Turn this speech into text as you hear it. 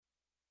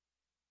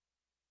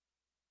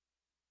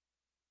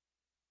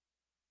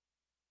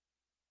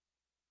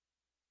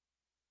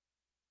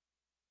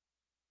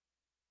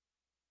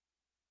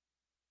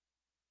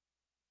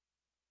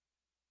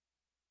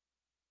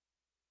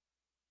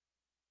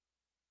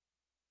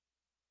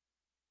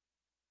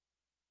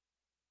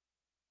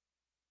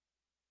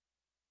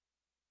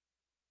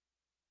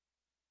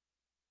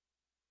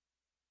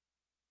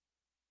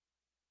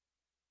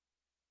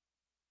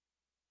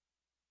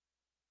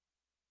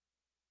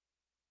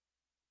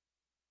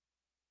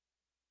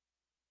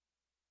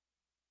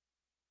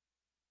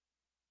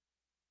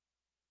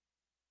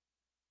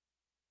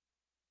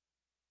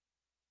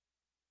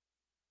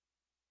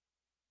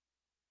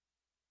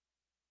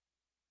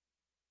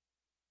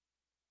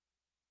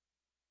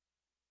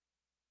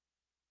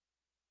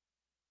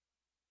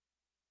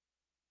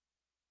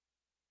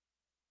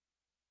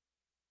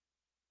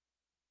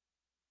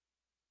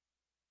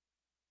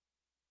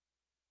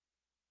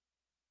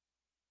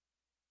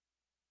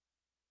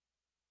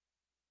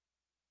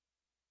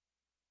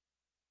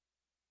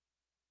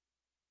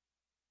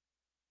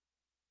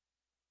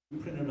We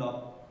printed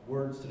up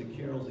words to the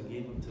carols and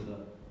gave them to the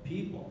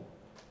people,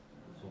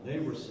 so they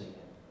were singing.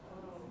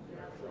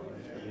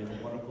 We had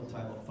a wonderful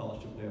time of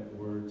fellowship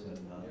afterwards, and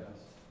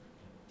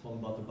told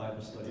them about the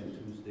Bible study on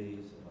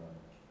Tuesdays.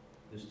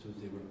 This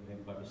Tuesday we're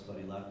having Bible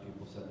study. A lot of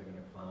people said they're going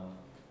to come,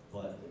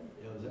 but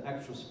it was an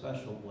extra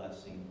special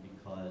blessing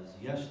because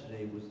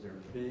yesterday was their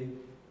big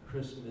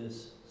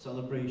Christmas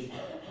celebration,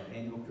 their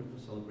annual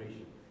Christmas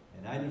celebration,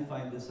 and I didn't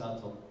find this out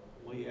till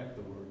way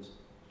afterwards.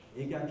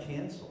 It got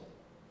canceled.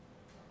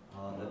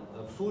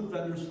 The food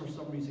vendors for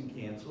some reason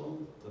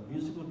canceled. The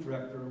musical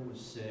director was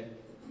sick,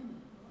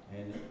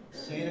 and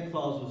Santa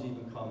Claus was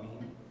even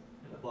coming,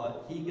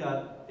 but he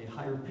got a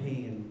higher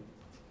paying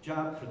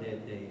job for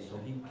that day, so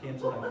he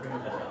canceled on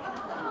Christmas.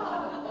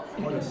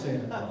 What a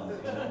Santa Claus,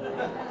 you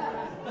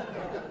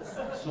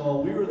know? So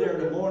we were there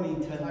in the morning,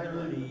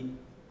 10:30,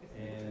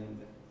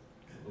 and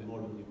the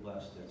Lord really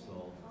blessed it.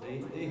 So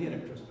they had a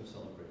Christmas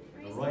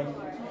celebration. The right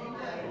Christmas.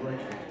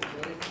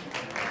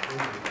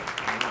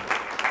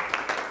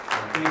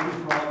 Thank you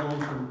for all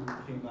those who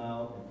came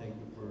out, and thank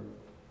you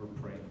for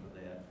praying for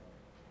that.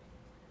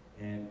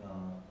 And I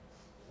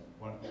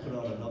want to put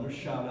out another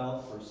shout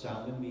out for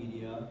Sound and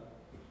Media.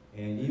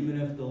 And even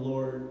if the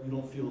Lord, you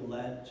don't feel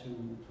led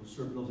to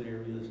serve those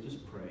areas,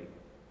 just pray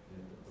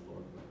that the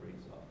Lord will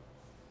raise up.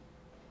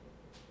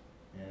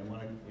 And I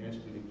want to ask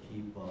you to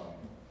keep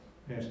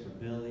Pastor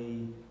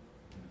Billy,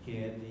 and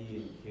Kathy,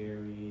 and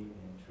Carrie,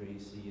 and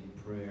Tracy in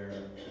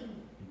prayer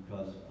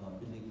because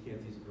Billy and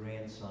Kathy's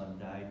grandson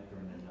died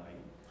during the night.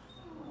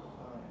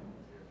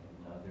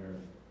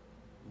 And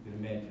you can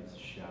imagine it's a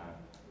shock.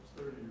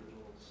 He was 30 years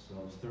old. So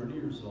I was 30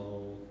 years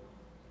old,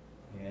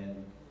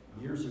 and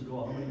years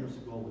ago, how many years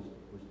ago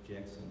was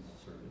Jackson's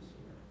service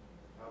here?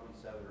 Probably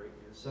 7 or 8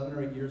 years. 7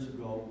 or 8 years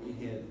ago, we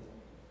had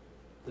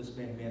this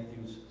man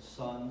Matthew's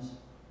son's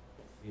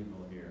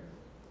funeral here.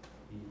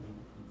 He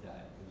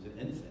died. He was an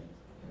infant.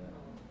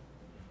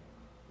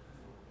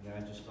 And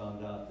I just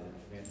found out that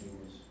Matthew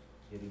was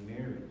getting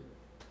married.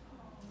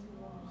 He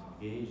was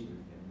engaged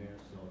and getting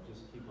married, so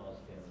just keep all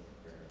his family in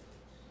prayer.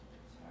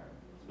 It's hard,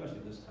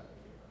 especially this time of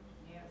year.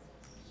 Yes.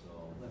 So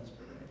let's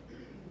pray.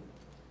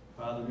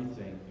 Father, we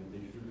thank you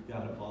that you're the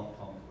God of all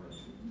comfort.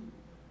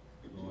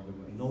 Lord,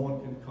 no one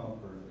can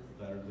comfort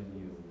better than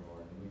you,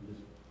 Lord. And we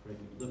just pray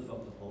you lift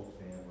up the whole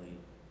family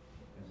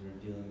as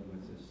they're dealing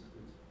with this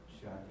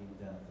shocking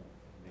death of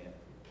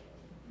Matthew.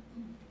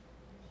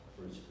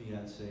 For his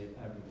fiancée,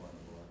 everyone,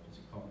 Lord,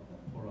 just comfort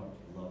them, pour out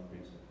your love,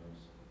 grace, and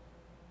mercy.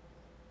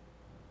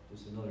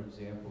 Just another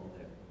example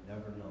that we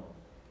never know.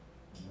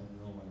 We never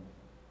know when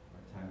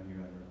our time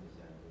here on earth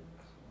is ended.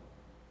 So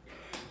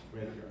just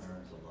wrap your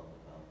arms of love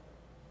about them.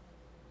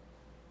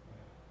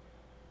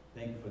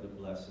 Thank you for the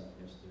blessing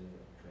yesterday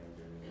of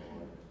Cranberry,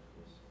 Lord.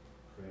 Just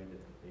pray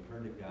that they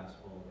heard the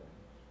gospel and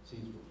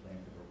seeds were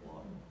planted or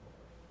watered.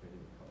 Pray they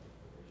would come to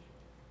fruition.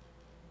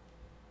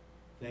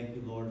 Thank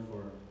you, Lord,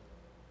 for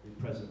your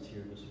presence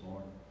here this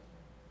morning.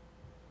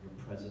 Your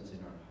presence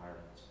in our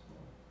hearts,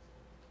 Lord.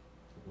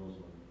 For those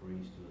who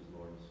embrace you as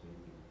Lord and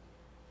Savior.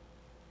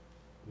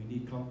 We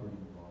need comfort,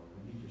 Lord.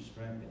 We need your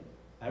strength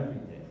every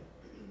day.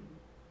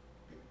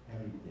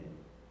 Every day.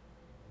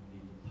 We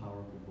need the power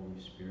of the Holy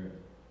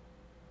Spirit.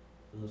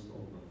 Fill us to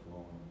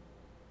overflowing.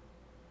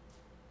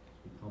 As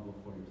we come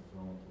before your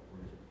throne to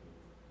worship you,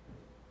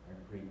 our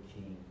great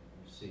King,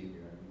 our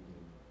Savior, our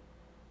Redeemer.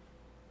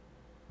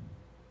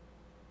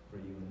 Pray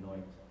you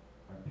anoint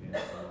our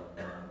pastor,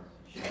 our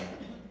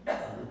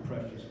God, your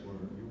precious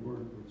word. Your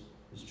word which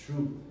is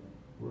truth,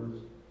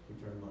 words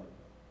which are life.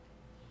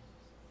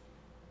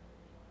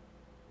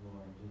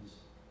 Lord,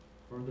 just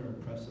further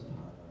impress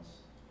upon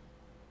us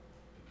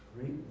the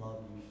great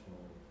love you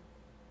showed.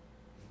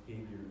 You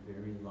gave your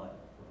very life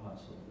for us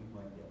so we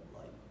might get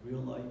life,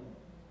 real life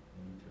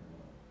and eternal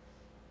life.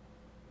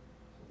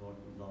 So Lord,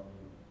 we love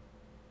you.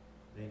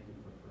 Thank you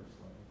for first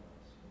loving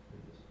us. We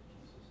pray this in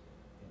Jesus'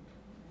 name.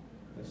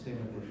 Amen. Let's stand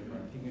and worship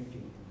our King of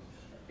Kings.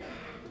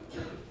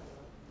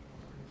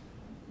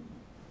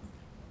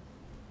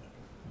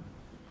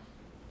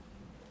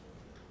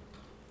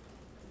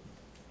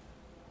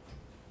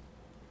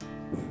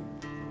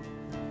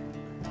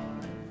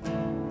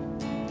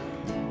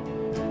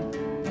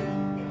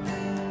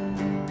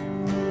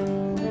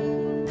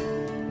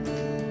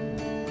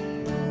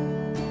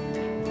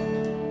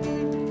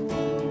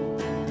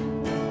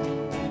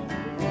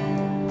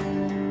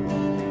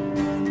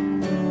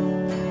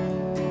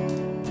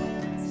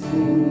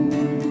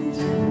 Sing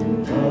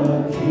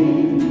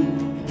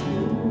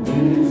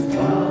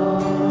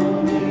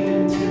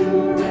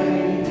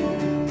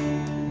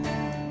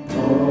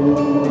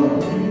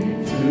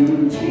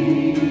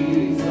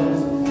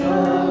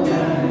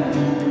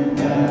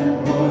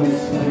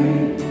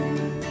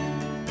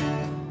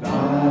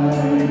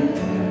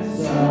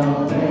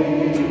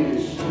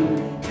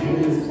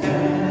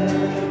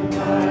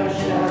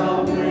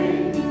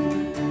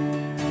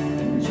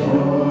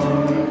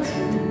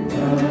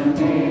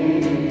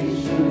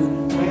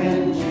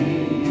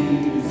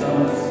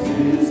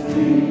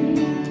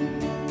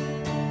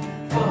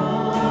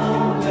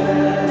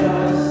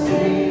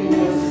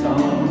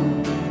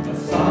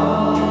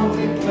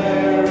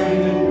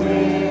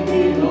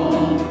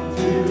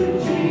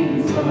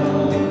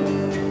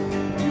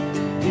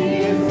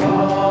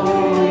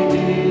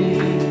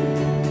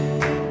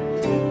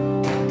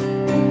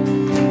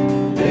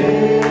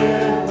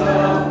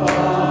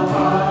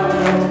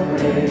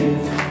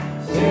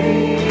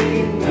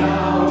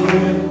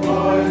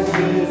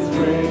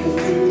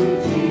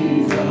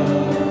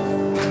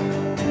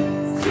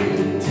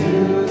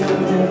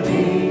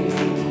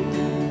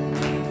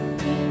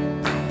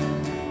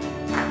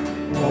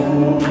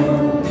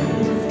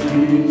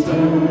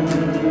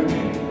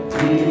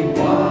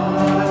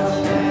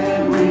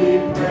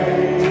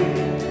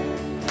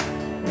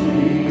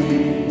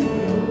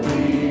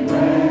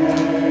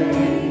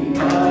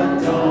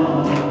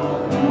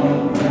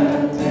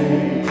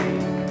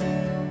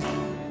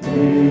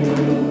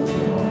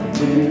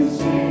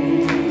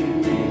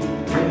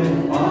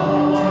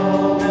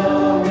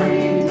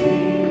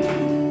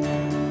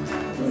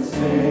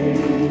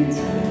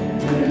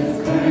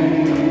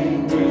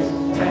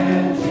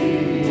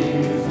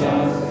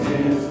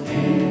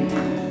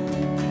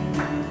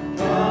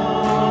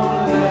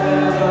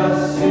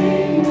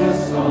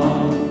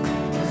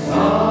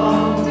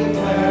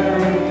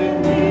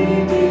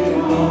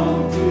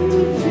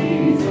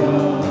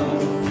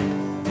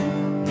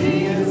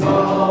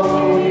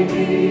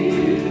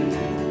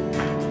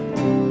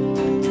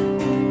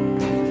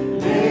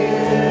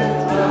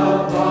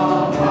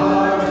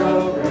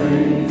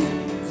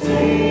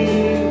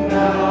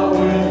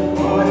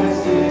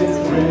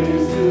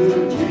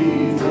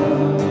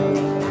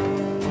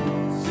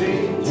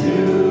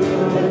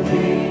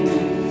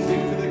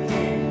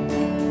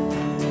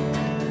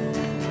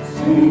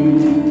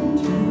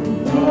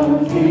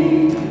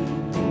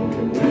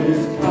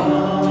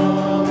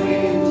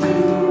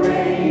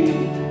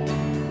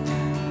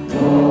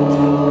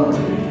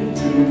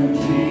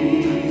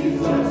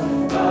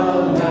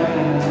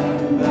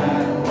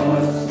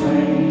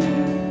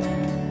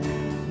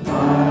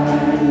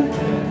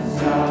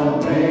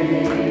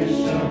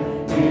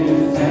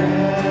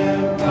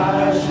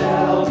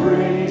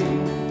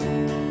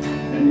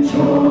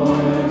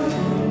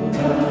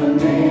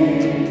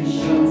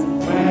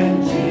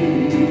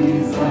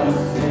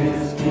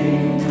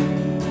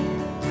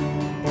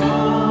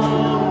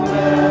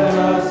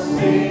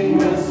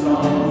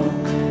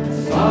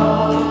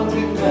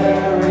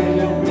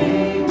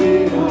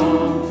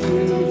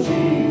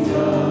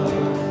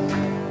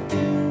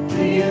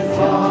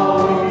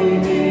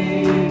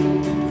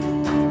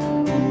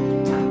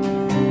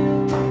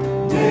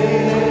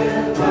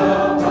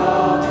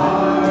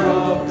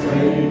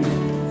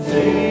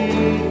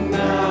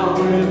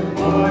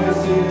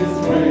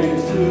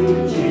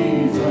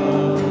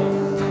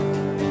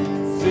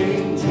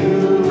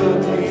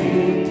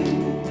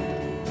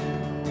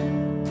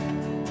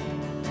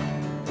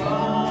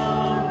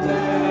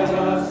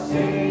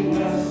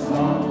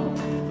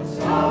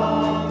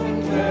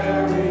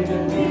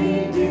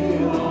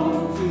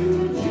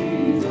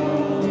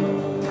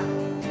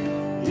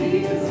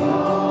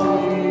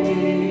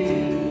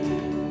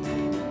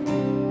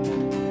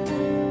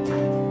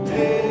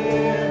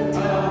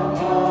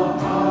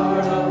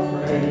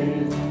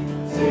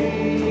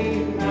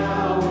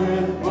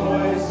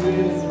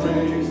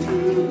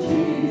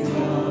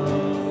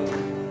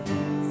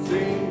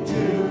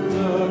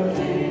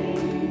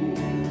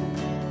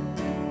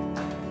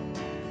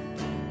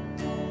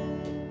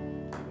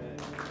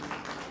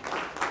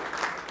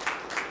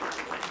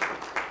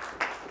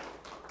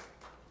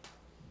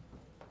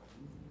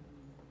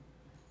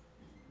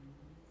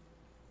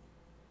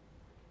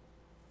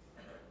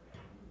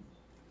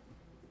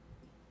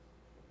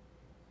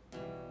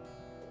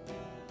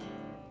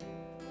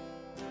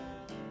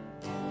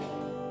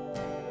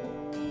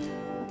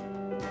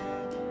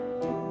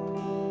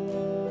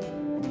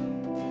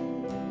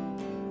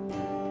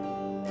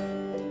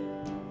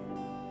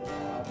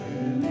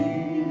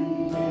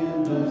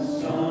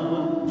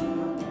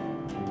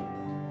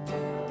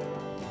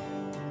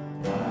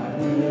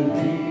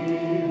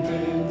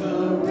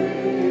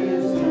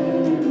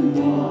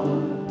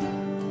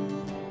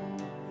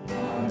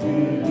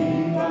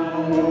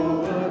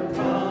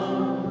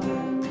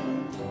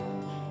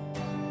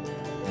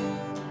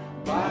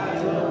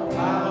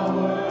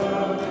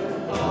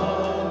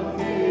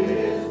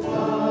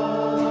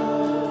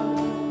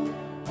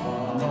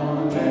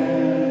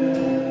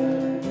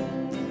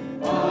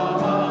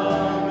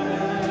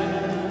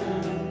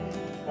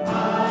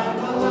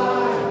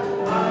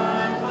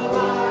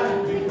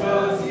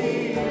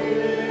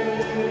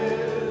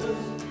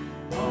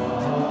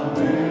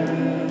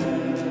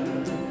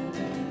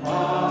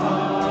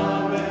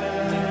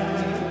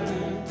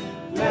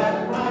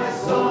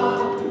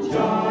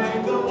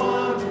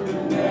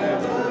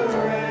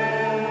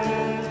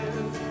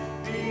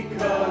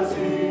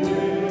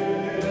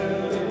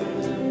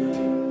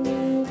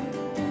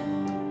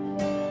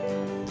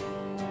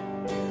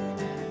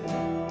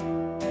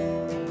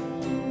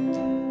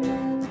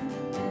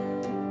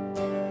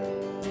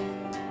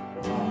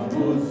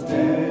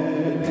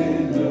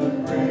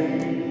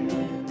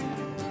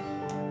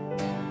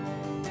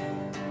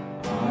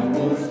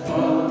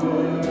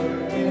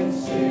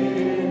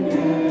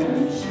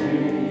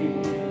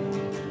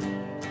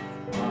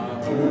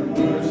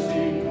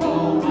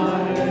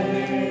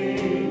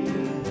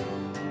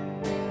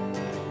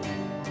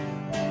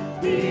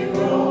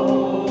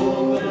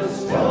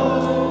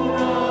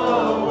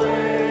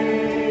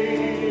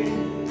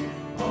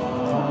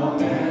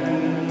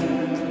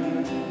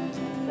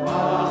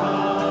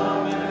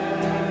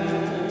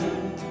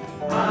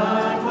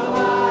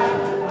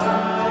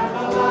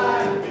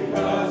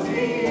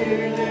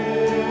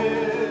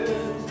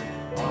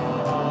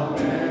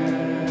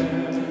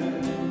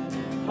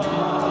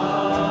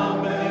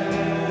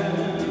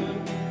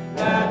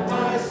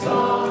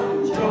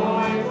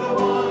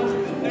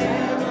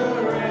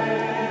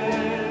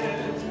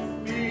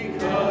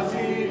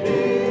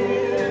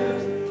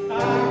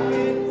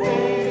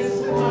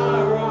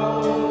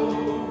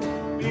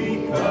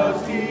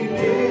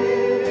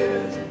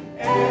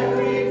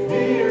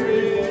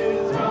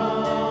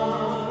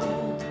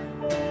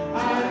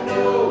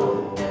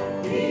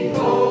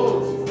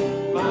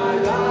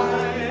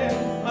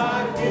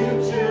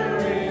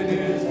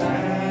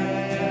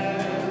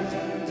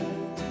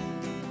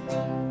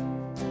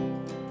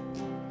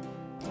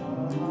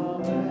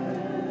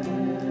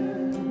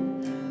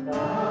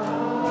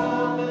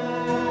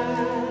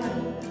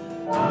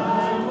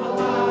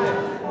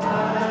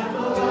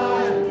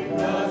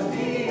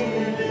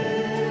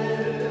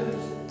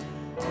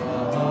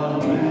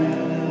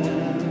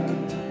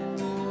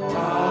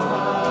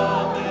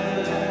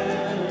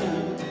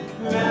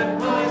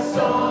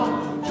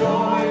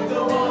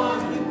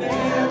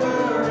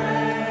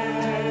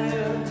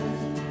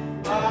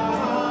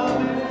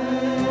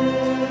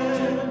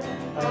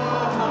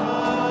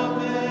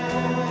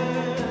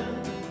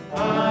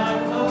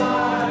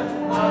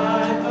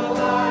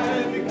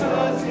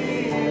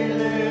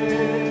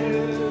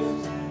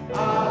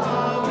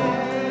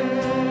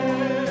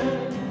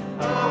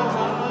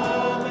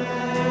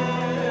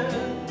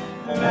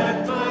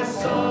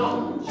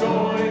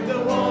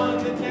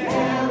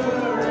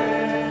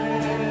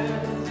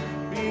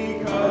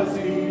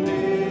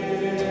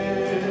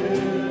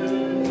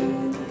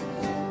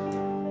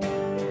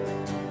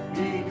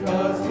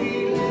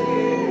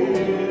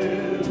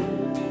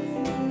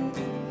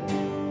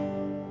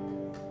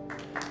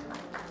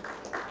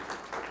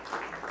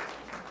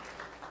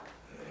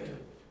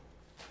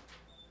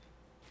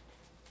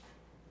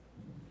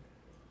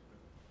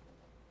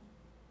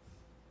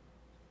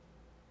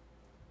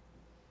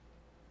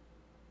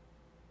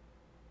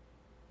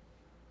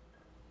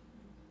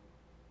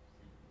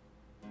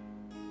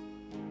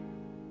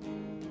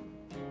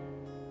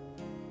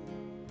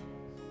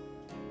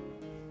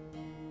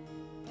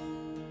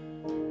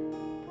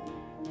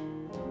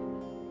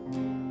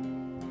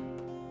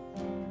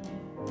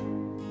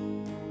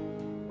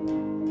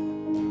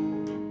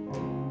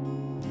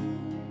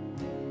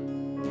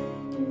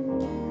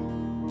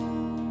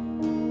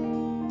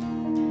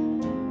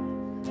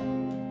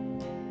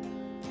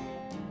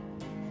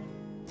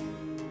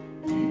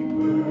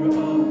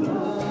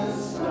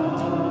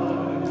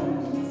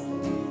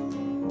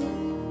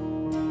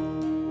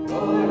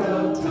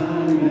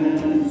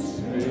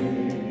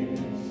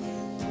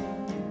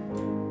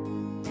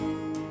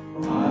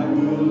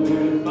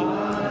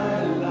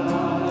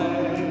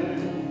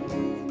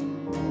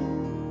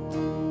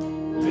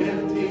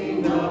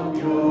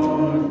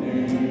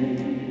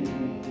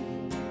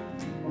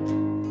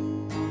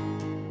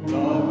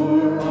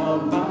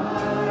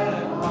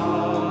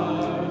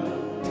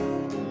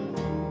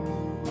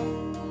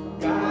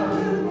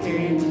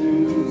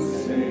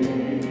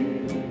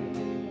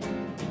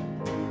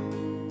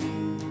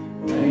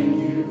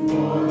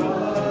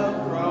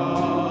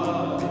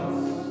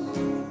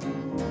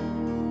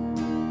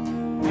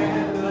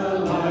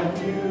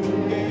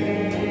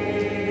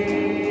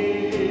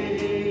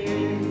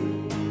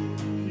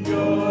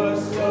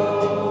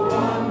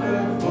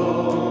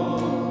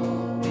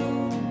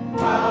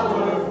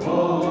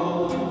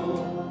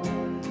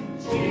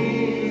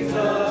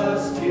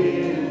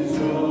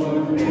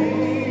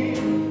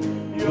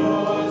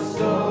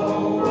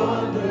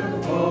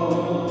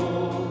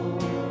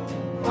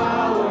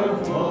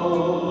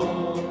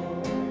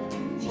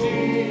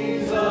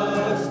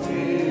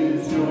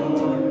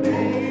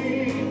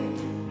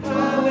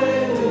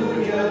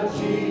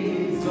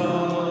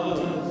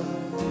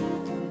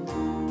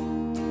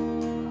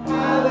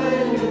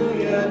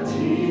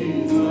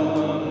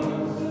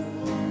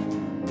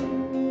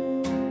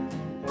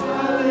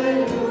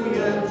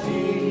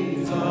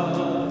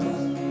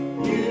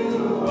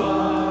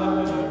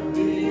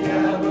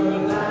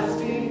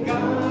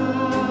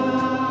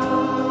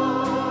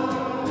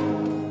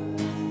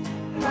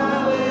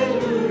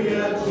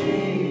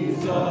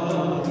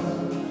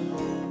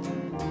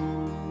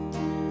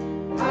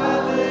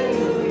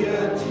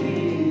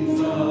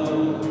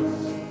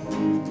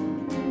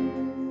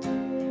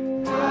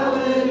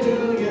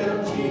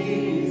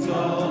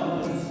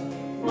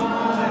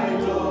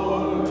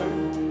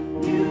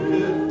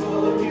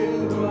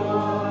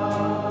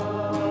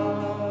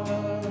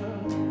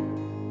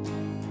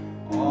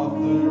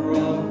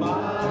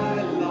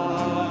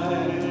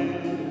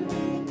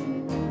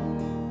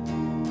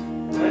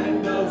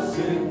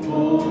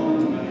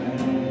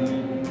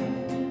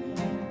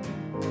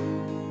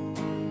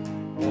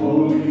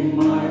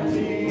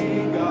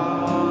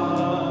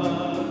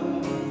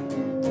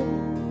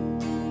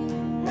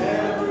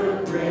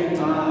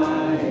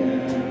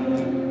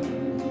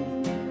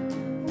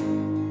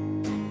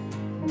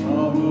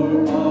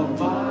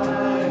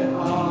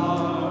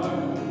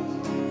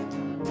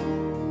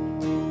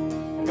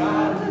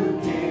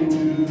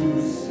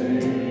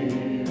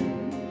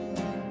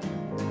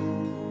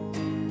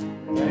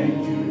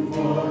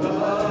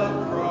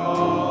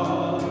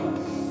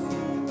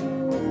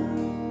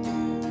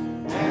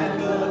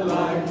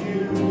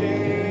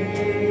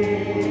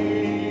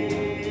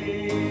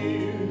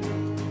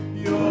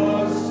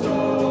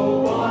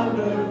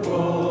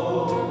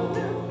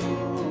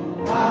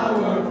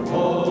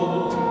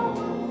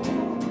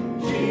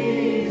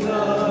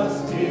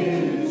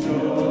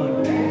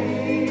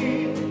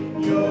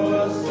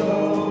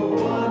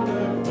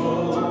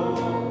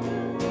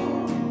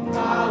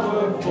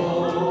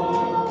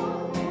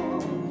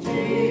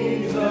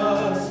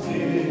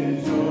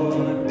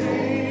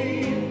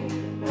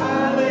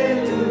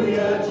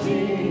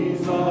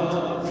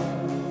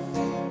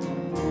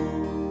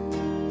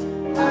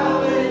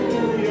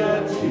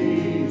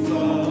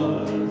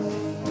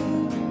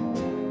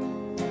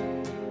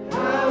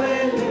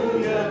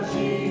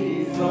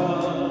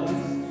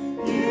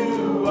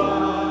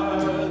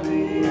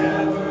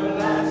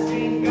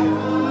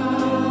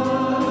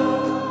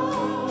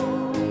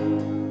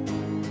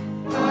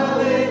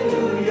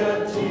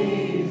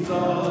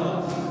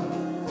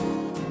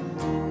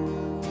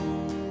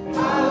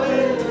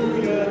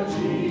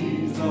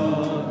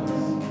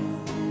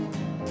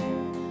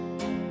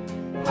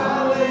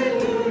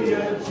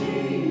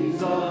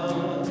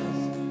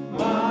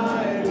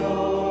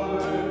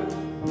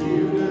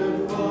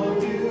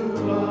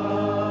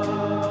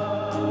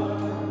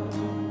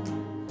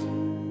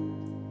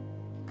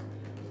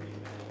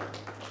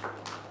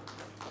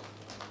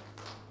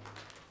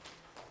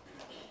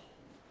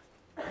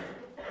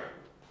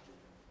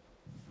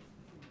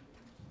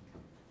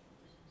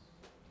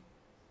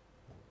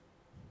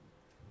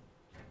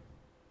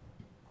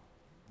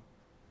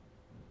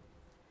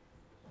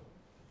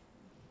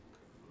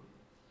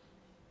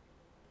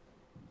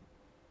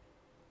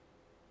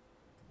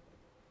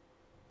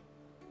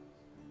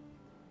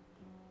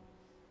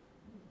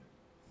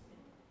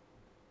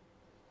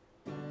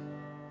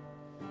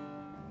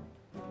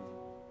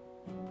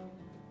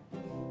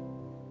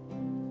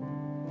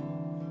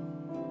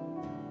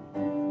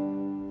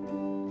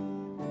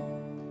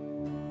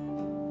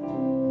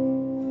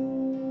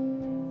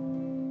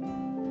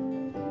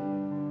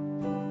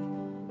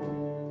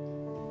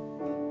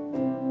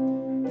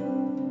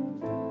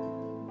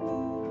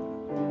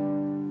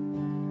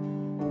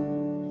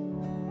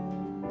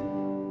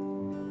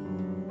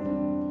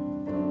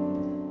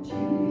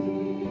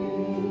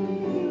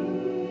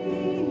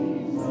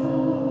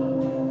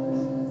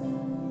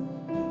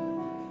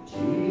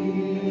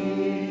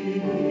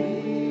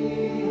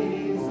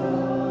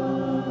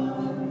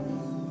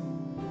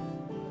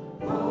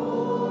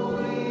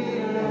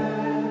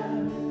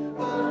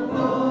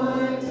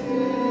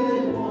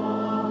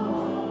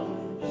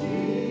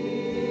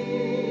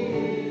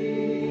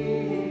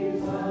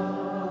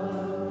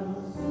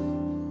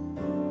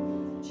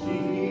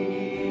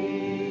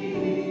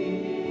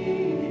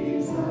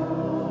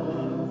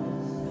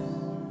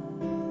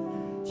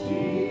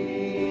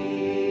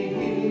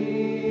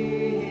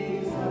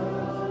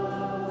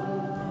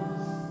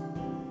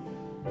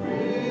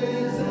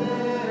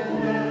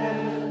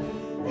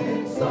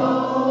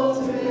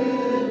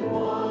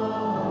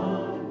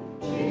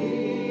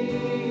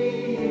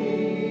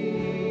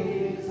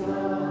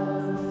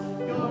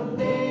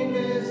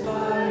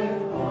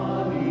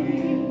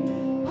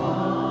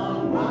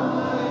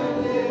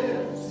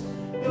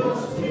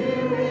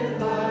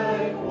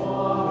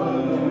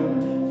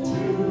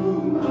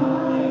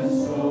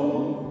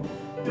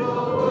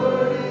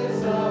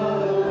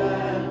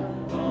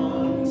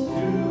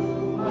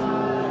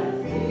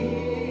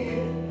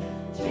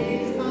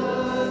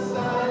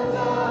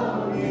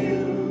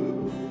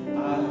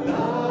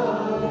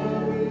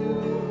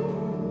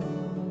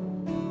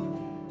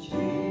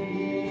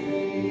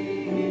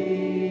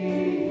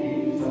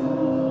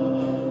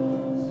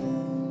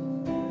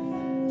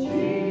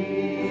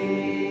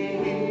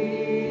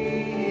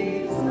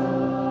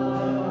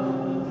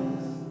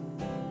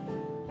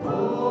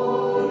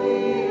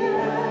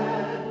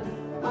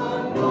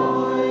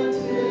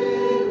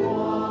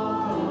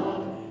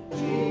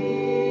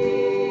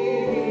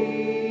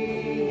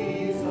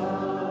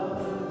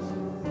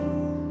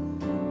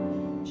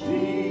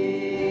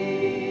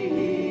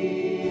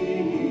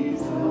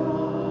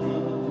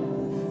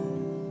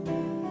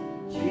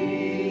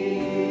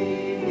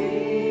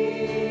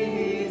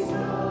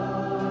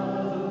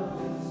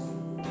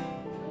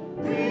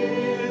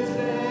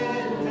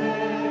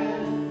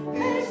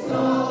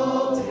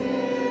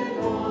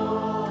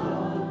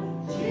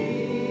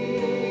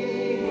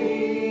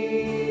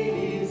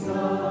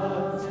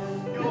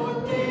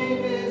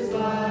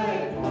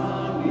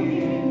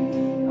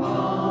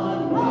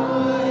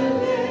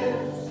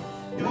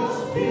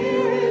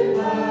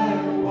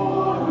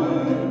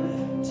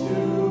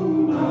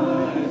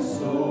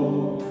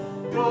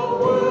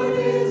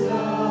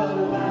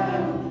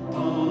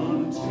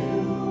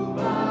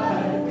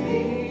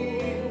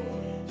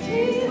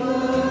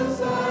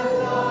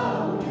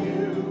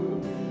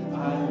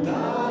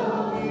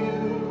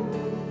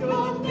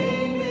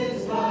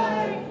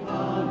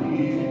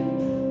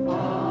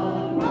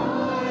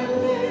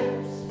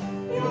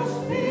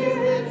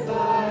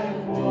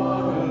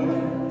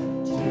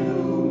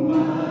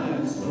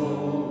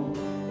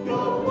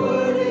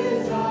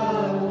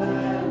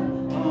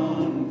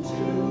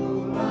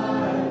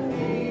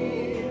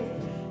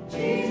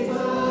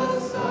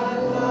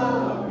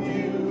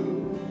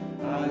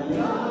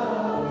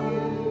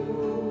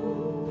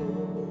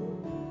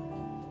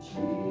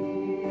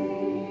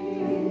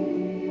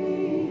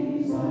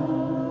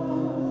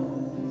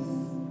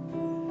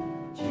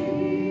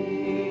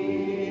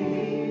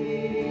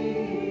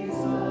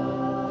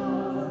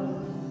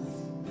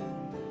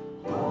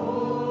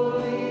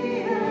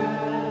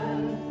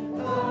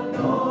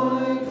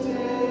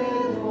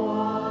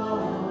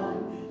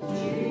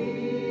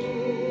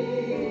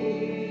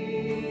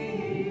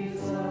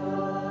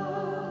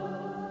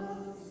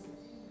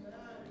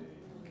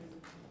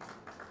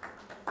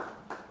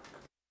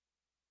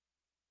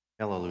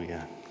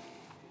Hallelujah.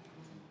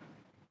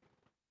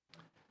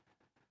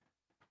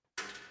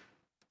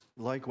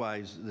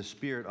 Likewise, the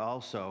Spirit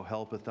also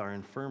helpeth our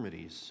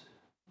infirmities.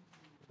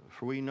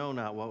 For we know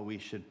not what we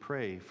should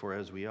pray for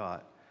as we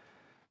ought,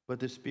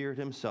 but the Spirit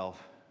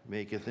himself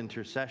maketh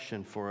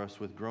intercession for us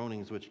with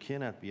groanings which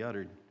cannot be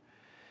uttered.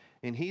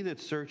 And he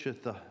that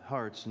searcheth the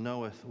hearts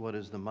knoweth what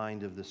is the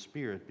mind of the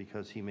Spirit,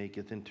 because he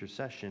maketh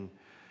intercession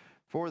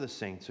for the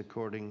saints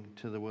according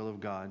to the will of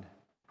God.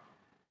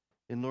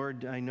 And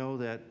Lord, I know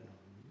that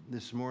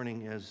this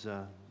morning, as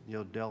the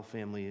Odell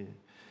family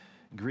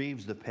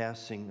grieves the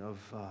passing of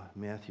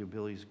Matthew,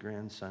 Billy's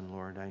grandson,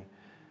 Lord,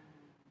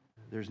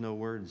 there's no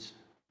words.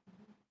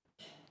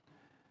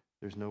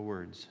 There's no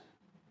words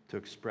to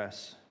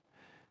express.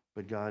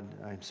 But God,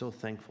 I'm so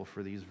thankful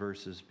for these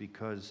verses,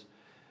 because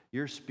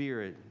your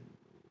Spirit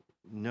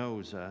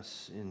knows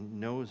us and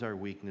knows our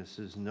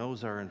weaknesses,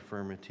 knows our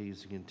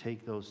infirmities. You can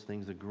take those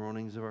things, the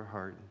groanings of our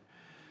heart, and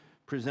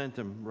present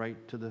them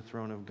right to the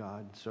throne of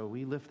God. So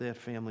we lift that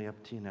family up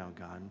to you now,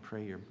 God, and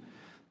pray your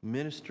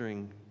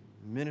ministering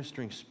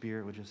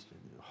Spirit would just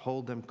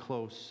hold them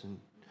close and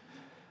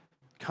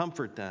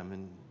comfort them.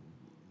 And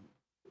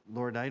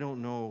Lord, I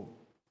don't know,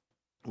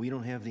 we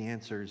don't have the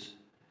answers,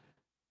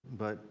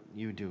 but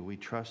you do. We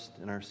trust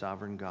in our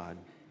sovereign God.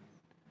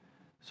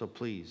 So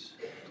please,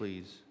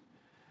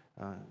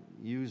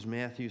 use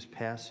Matthew's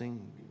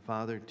passing,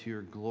 Father, to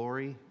your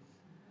glory,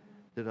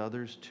 that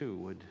others too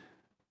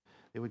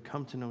would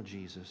come to know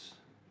Jesus,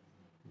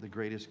 the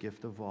greatest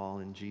gift of all.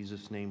 In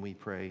Jesus' name we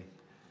pray.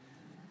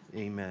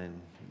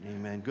 Amen.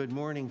 Amen. Good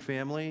morning,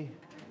 family.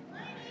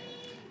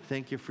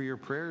 Thank you for your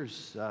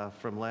prayers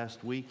from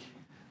last week.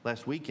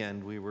 Last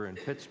weekend, we were in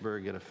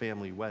Pittsburgh at a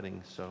family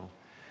wedding, so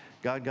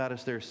God got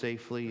us there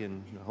safely,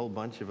 and a whole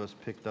bunch of us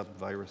picked up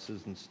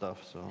viruses and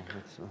stuff, so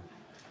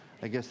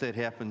I guess that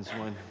happens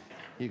when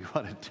you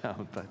go out of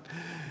town, but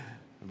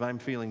I'm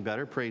feeling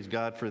better. Praise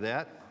God for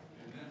that.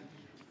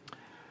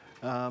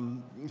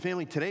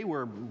 Family, today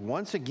we're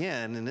once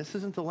again, and this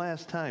isn't the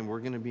last time, we're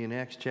going to be in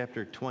Acts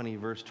chapter 20,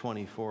 verse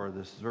 24.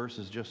 This verse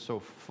is just so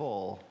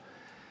full.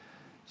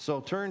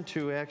 So turn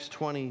to Acts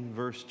 20,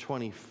 verse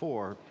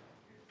 24,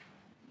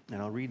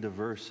 and I'll read the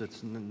verse.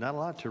 It's not a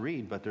lot to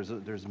read, but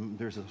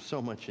there's so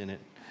much in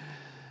it.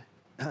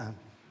 The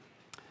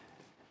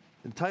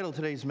title of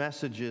today's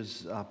message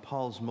is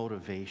Paul's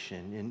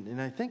Motivation,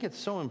 and I think it's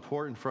so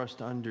important for us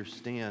to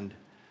understand.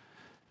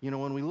 You know,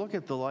 when we look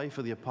at the life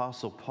of the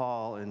Apostle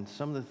Paul and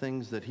some of the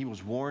things that he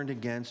was warned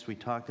against, we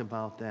talked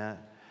about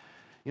that.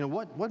 You know,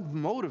 what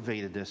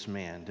motivated this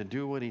man to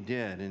do what he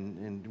did?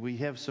 And we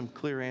have some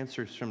clear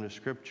answers from the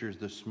Scriptures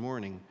this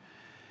morning.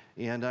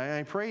 And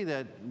I pray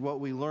that what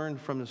we learned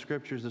from the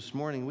Scriptures this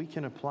morning, we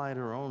can apply to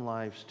our own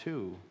lives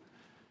too,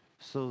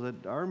 so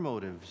that our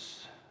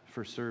motives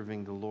for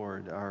serving the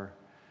Lord are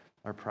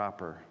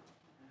proper.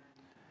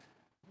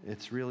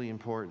 It's really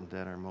important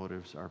that our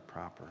motives are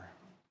proper.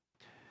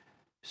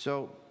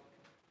 So,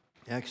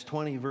 Acts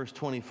 20, verse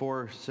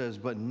 24 says,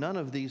 "But none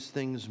of these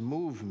things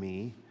move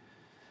me,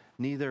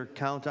 neither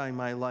count I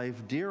my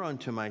life dear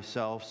unto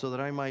myself, so that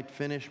I might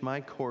finish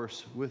my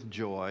course with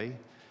joy,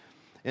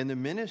 and the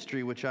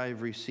ministry which I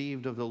have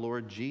received of the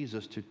Lord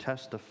Jesus to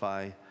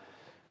testify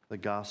the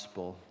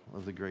gospel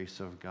of the grace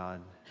of God."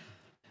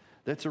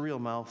 That's a real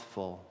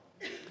mouthful.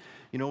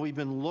 You know, we've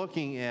been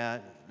looking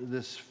at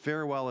this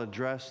farewell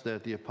address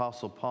that the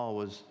Apostle Paul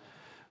was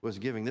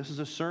giving. This is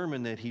a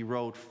sermon that he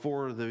wrote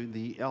for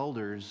the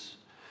elders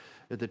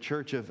at the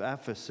church of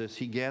Ephesus.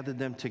 He gathered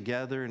them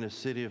together in the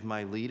city of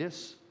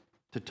Miletus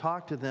to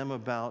talk to them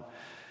about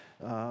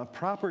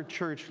proper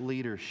church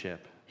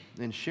leadership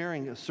and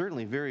sharing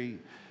certainly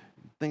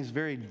things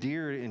very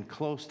dear and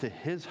close to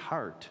his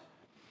heart.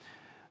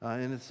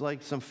 And it's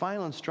like some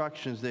final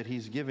instructions that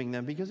he's giving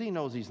them, because he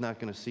knows he's not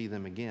going to see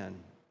them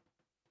again.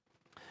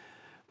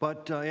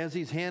 But as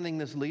he's handing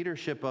this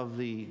leadership of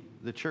the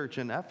church,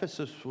 and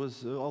Ephesus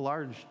was a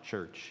large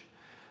church,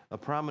 a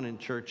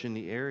prominent church in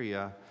the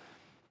area,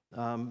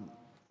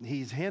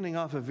 he's handing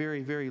off a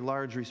very, very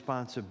large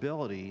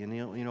responsibility. And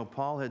you know,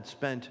 Paul had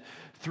spent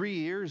 3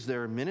 years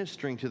there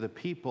ministering to the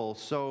people,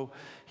 so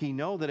he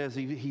knows that as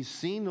he's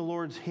seen the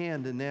Lord's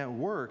hand in that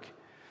work,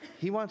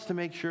 he wants to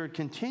make sure it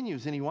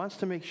continues, and he wants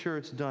to make sure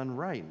it's done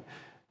right,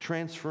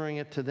 transferring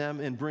it to them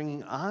and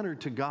bringing honor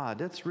to God.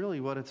 That's really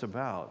what it's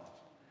about.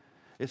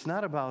 It's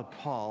not about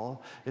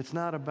Paul. It's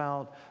not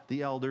about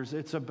the elders.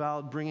 It's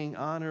about bringing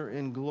honor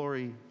and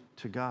glory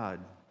to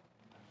God.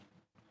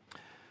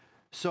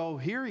 So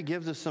here he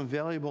gives us some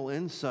valuable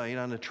insight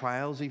on the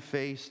trials he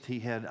faced.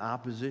 He had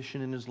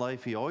opposition in his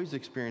life. He always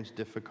experienced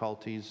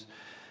difficulties.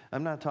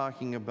 I'm not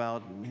talking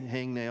about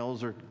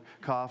hangnails or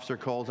coughs or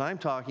colds. I'm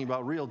talking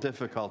about real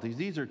difficulties.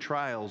 These are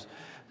trials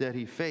that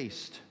he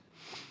faced.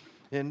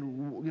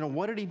 And, you know,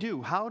 what did he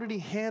do? How did he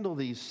handle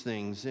these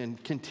things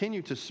and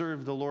continue to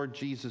serve the Lord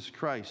Jesus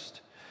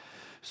Christ?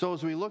 So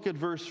as we look at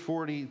verse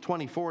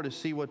 24 to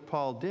see what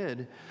Paul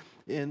did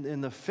in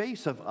the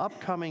face of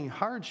upcoming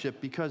hardship,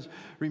 because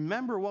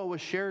remember what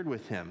was shared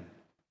with him.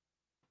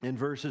 In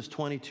verses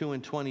 22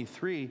 and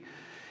 23,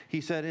 He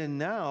said, and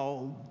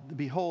now,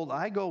 behold,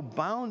 I go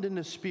bound in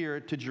the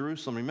Spirit to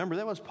Jerusalem. Remember,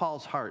 that was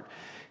Paul's heart.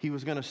 He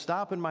was going to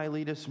stop in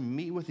Miletus,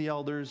 meet with the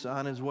elders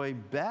on his way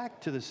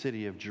back to the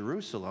city of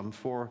Jerusalem,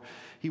 for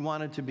he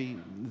wanted to be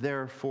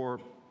there for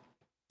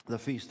the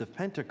Feast of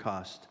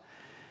Pentecost.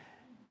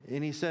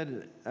 And he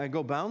said, I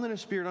go bound in the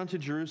Spirit unto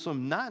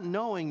Jerusalem, not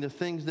knowing the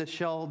things that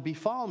shall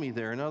befall me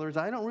there. In other words,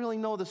 I don't really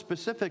know the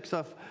specifics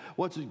of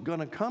what's going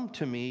to come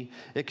to me,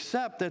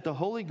 except that the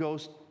Holy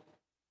Ghost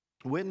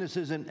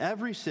witnesses in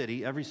every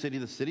city,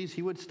 the cities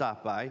he would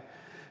stop by,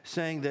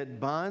 saying that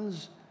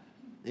bonds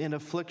and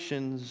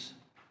afflictions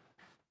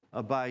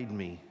abide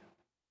me.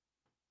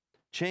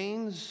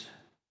 Chains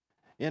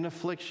and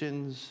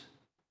afflictions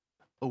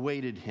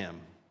awaited him.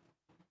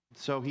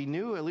 So he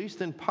knew, at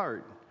least in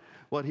part,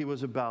 what he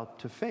was about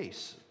to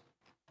face.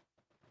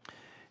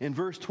 In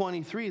verse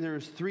 23,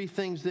 there's 3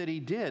 things that he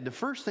did. The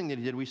first thing that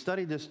he did, we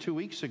studied this 2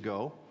 weeks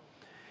ago.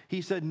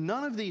 He said,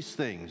 none of these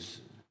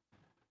things,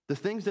 the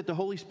things that the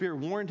Holy Spirit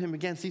warned him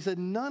against, he said,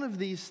 none of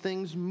these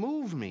things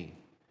move me.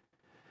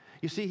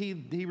 You see,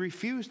 he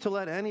refused to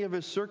let any of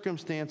his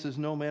circumstances,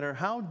 no matter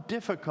how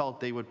difficult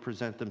they would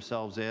present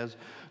themselves as,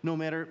 no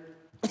matter,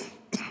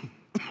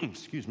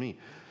 excuse me,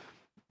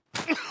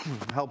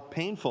 how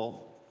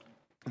painful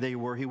they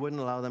were, he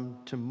wouldn't allow them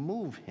to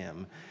move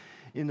him.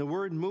 And the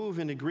word move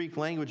in the Greek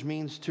language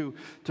means to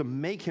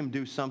make him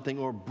do something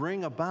or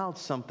bring about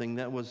something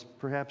that was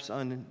perhaps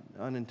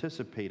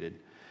unanticipated.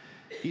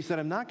 He said,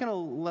 I'm not going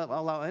to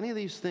allow any of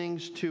these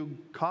things to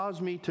cause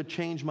me to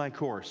change my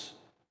course.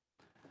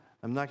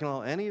 I'm not going to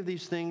allow any of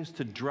these things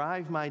to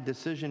drive my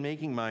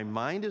decision-making. My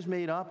mind is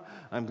made up.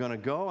 I'm going to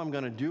go. I'm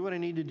going to do what I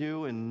need to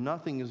do, and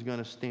nothing is going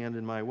to stand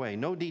in my way.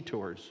 No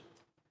detours.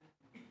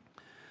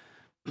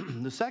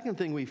 The second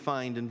thing we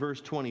find in verse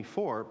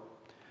 24,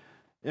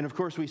 and of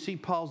course we see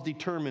Paul's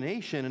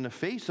determination in the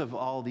face of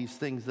all these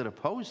things that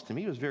opposed him.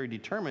 He was very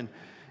determined.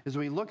 As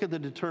we look at the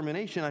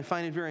determination, I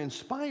find it very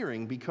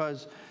inspiring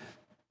because,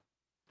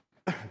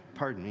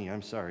 pardon me,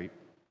 I'm sorry.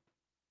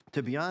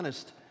 To be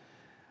honest,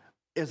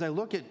 as I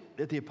look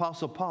at the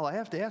Apostle Paul, I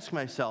have to ask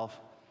myself,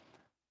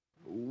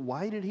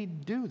 why did he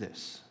do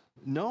this?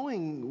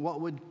 Knowing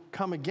what would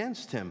come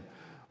against him.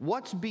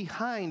 What's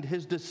behind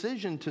his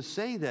decision to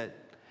say that,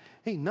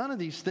 hey, none of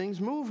these things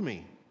move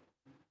me?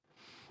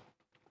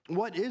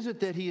 What is it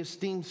that he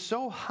esteemed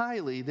so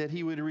highly that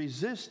he would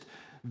resist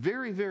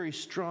very, very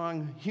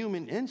strong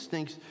human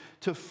instincts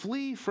to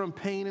flee from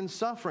pain and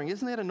suffering?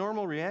 Isn't that a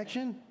normal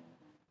reaction?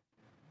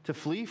 To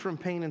flee from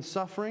pain and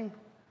suffering?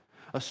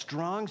 A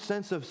strong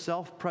sense of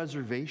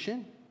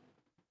self-preservation?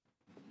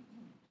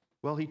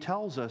 Well, he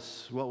tells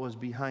us what was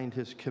behind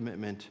his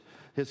commitment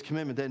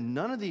that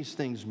none of these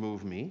things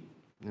move me.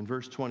 In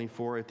verse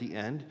 24 at the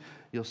end,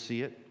 you'll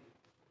see it.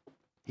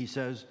 He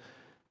says,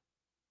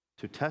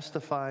 to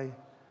testify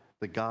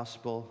the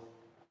gospel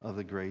of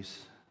the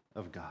grace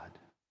of God.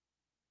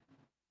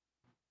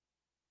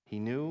 He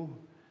knew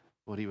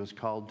what he was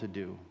called to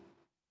do.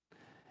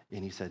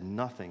 And he said,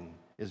 nothing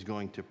is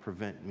going to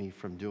prevent me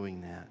from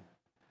doing that.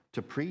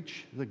 To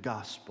preach the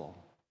gospel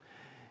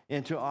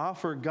and to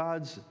offer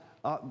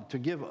to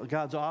give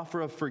God's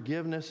offer of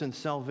forgiveness and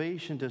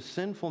salvation to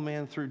sinful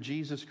man through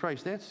Jesus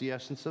Christ. That's the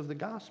essence of the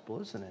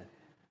gospel, isn't it?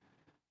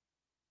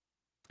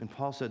 And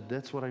Paul said,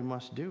 that's what I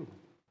must do.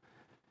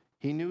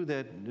 He knew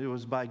that it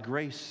was by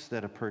grace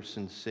that a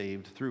person's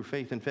saved through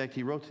faith. In fact,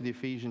 he wrote to the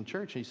Ephesian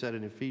church, he said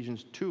in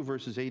Ephesians 2,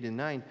 verses 8 and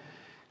 9,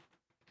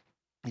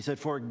 he said,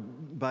 for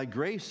by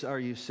grace are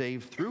you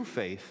saved through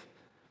faith,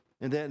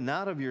 and that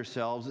not of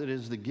yourselves, it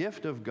is the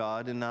gift of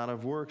God and not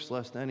of works,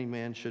 lest any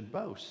man should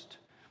boast.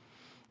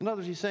 In other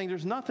words, he's saying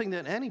there's nothing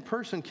that any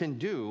person can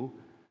do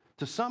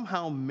to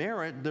somehow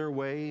merit their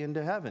way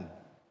into heaven.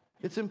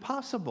 It's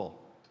impossible.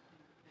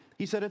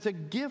 He said it's a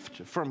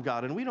gift from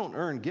God, and we don't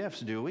earn gifts,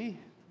 do we?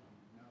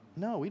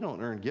 No, we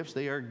don't earn gifts.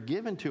 They are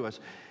given to us.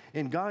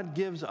 And God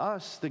gives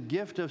us the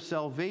gift of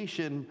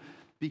salvation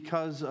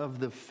because of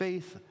the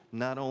faith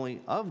not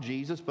only of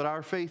Jesus, but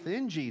our faith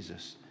in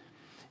Jesus.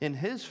 In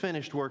his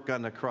finished work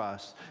on the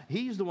cross,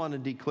 he's the one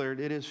that declared,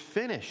 it is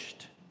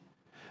finished.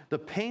 The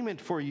payment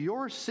for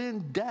your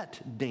sin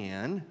debt,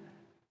 Dan,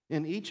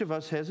 and each of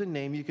us has a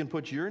name. You can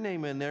put your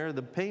name in there.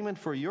 The payment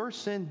for your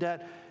sin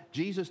debt,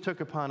 Jesus took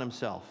upon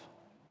himself.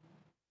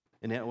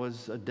 And that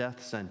was a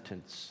death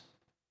sentence.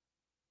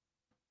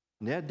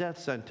 And that death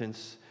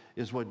sentence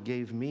is what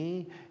gave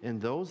me and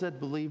those that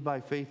believe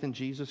by faith in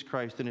Jesus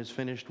Christ and his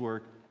finished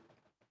work.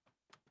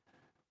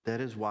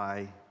 That is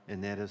why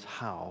and that is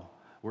how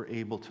we're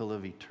able to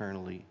live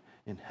eternally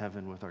in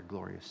heaven with our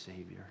glorious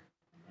Savior.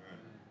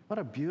 What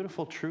a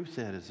beautiful truth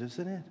that is,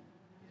 isn't it?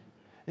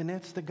 And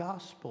that's the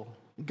gospel.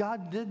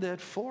 God did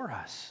that for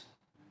us.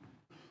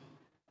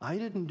 I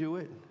didn't do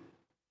it.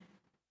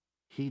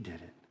 He did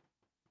it.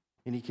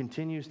 And he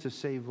continues to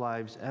save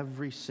lives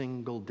every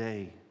single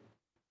day.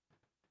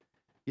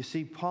 You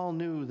see, Paul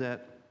knew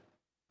that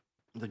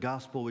the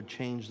gospel would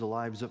change the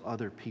lives of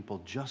other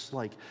people, just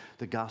like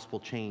the gospel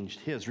changed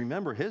his.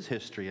 Remember his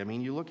history. I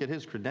mean, you look at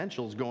his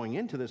credentials going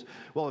into this.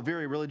 Well, a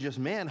very religious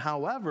man.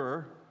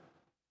 However,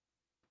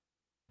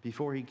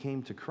 before he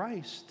came to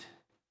Christ,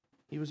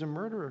 he was a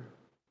murderer.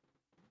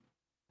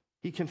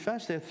 He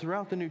confessed that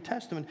throughout the New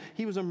Testament.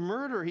 He was a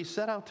murderer. He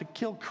set out to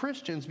kill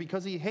Christians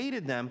because he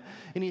hated them,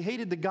 and he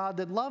hated the God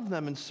that loved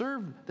them and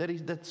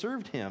that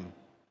served him.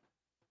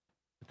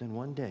 But then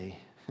one day,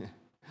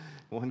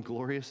 one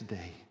glorious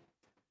day,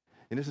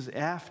 and this is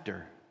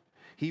after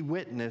he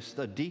witnessed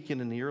a deacon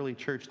in the early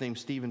church named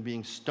Stephen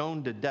being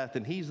stoned to death,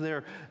 and he's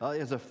there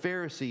as a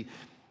Pharisee,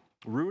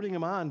 rooting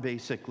him on,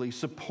 basically,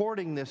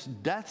 supporting this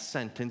death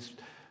sentence,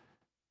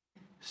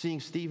 seeing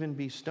Stephen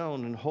be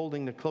stoned and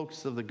holding the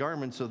cloaks of the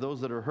garments of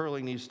those that are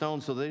hurling these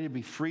stones so they'd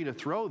be free to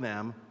throw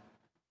them.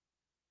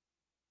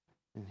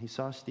 And he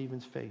saw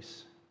Stephen's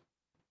face,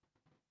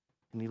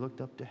 and he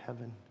looked up to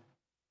heaven,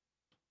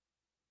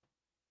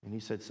 and he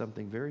said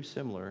something very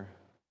similar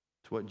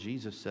to what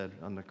Jesus said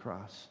on the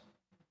cross.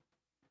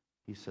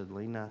 He said,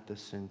 "Lay not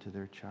this sin to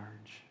their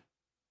charge."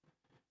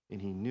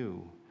 And he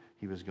knew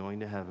he was going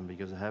to heaven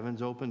because the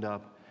heavens opened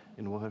up,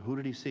 and who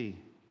did he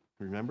see?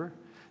 Remember?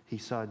 He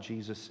saw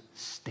Jesus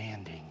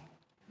standing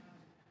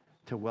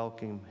to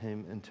welcome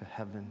him into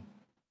heaven.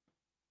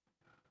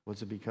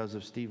 Was it because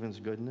of Stephen's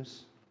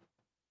goodness?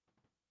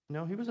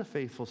 No, he was a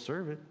faithful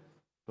servant,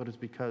 but it's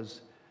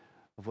because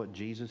of what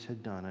Jesus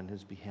had done on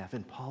his behalf.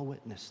 And Paul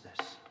witnessed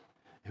this,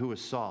 who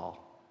was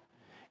Saul.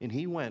 And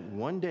he went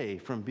one day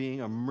from being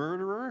a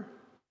murderer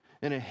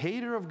and a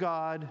hater of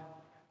God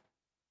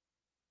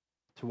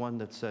to one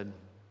that said,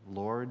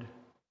 "Lord,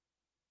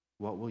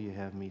 what will you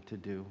have me to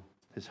do?"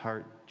 His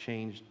heart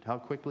changed how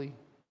quickly?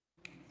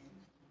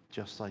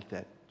 Just like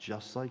that,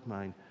 just like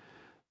mine,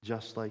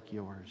 just like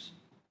yours.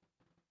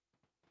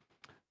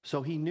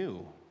 So he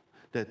knew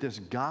that this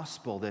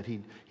gospel that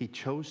he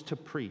chose to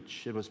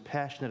preach, it was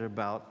passionate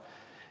about,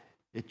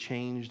 it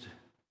changed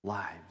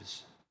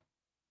lives.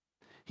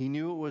 He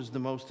knew it was the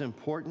most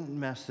important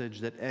message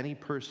that any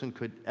person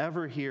could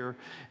ever hear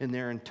in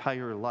their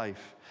entire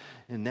life,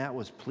 and that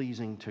was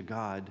pleasing to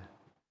God.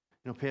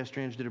 You know, Pastor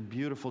Ange did a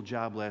beautiful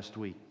job last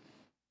week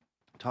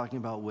talking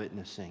about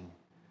witnessing.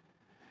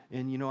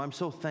 And, you know, I'm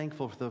so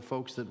thankful for the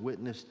folks that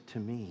witnessed to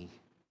me.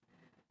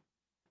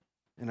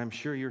 And I'm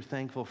sure you're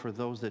thankful for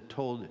those that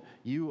told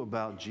you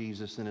about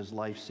Jesus and his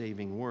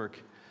life-saving work.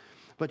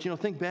 But, you know,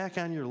 think back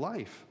on your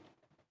life.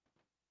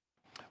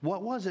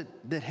 What was it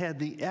that had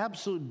the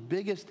absolute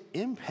biggest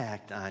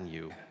impact on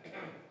you?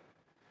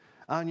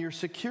 On your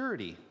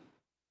security.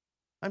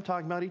 I'm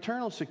talking about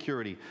eternal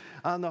security.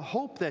 On the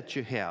hope that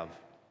you have.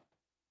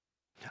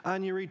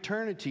 On your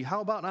eternity.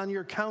 How about on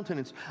your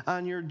countenance?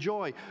 On your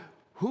joy?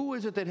 Who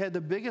is it that had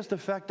the biggest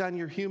effect on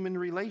your human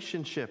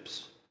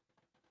relationships?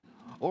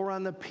 Or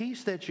on the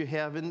peace that you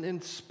have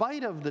in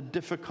spite of the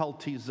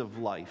difficulties of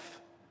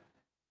life?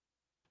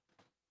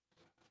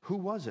 Who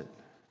was it?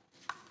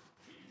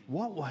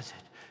 What was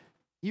it?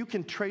 You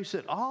can trace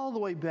it all the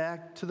way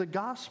back to the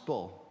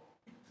gospel.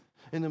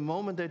 In the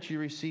moment that you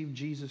receive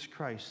Jesus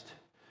Christ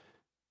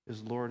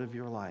as Lord of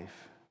your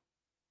life,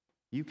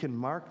 you can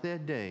mark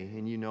that day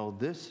and you know,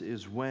 this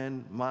is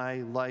when my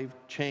life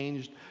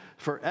changed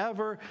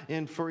forever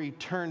and for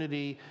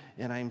eternity,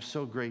 and I'm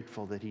so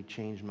grateful that he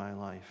changed my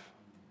life.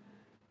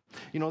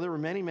 You know, there were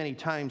many, many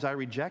times I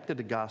rejected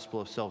the gospel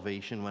of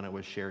salvation when it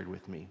was shared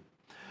with me.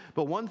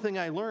 But one thing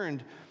I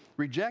learned,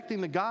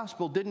 rejecting the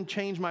gospel didn't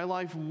change my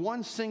life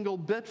one single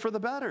bit for the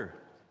better.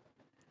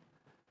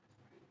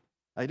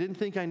 I didn't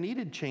think I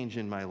needed change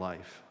in my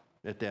life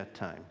at that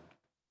time.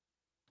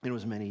 It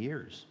was many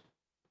years.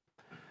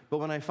 But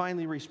when I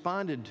finally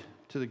responded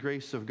to the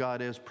grace of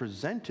God as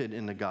presented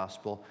in the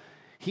gospel,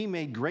 he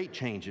made great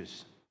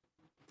changes.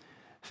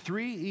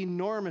 3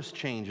 enormous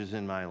changes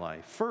in my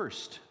life.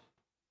 First,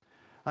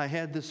 I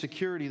had the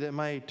security that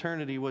my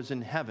eternity was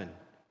in heaven.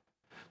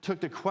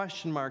 Took the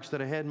question marks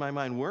that I had in my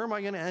mind. Where am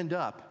I going to end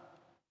up?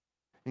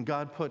 And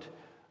God put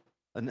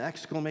an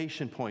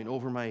exclamation point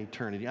over my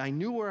eternity. I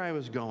knew where I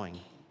was going.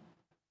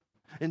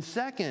 And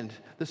second,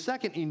 the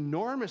second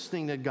enormous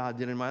thing that God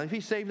did in my life, he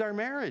saved our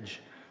marriage.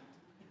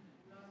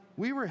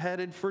 We were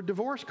headed for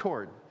divorce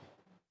court.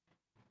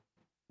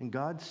 And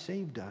God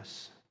saved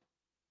us.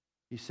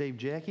 He saved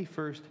Jackie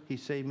first. He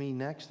saved me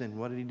next. And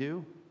what did he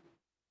do?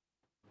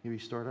 He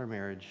restored our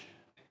marriage.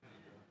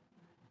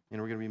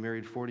 And we're going to be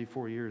married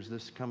 44 years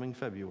this coming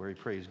February.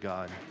 Praise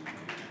God.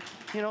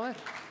 You know,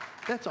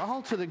 that's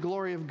all to the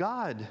glory of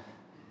God. It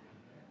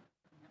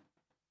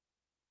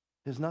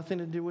has nothing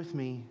to do with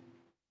me.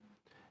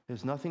 It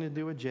has nothing to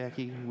do with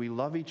Jackie. We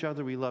love each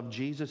other. We love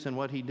Jesus. And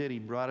what he did, he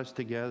brought us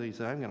together. He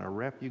said, I'm going to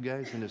wrap you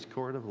guys in this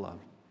cord of love.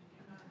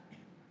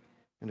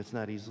 And it's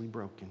not easily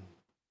broken.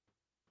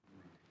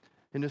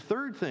 And the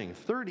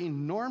third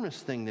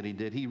enormous thing that he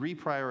did, he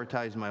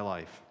reprioritized my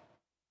life.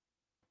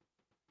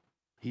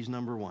 He's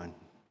number 1,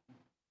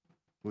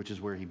 which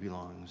is where he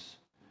belongs.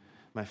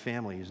 My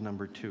family is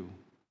number 2.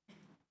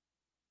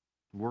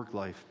 Work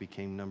life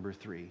became number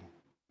 3.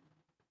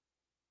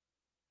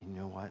 You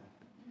know what?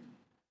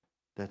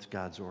 That's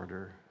God's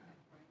order.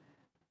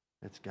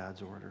 That's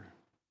God's order.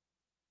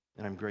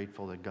 And I'm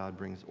grateful that God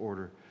brings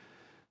order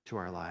to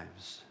our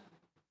lives.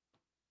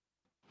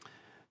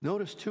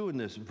 Notice, too, in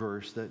this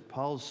verse that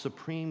Paul's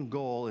supreme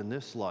goal in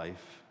this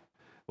life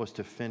was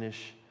to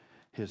finish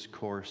his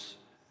course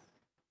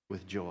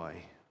with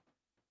joy.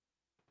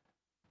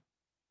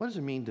 What does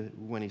it mean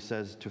when he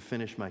says to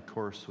finish my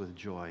course with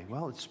joy?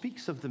 Well, it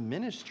speaks of the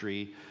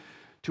ministry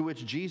to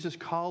which Jesus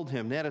called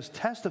him. That is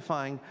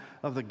testifying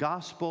of the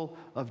gospel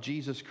of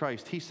Jesus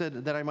Christ. He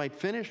said that I might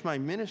finish my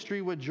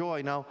ministry with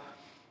joy. Now,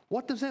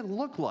 what does it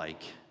look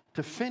like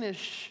to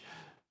finish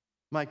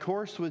my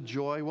course with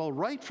joy? Well,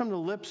 right from the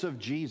lips of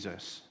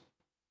Jesus,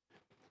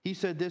 he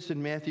said this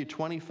in Matthew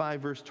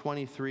 25, verse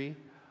 23,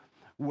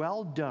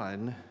 "Well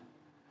done,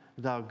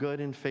 thou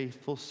good and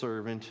faithful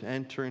servant,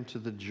 enter into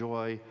the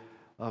joy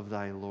of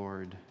thy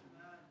Lord."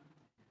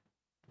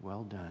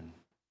 Well done.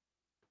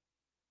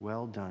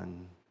 Well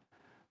done,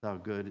 thou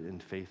good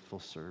and faithful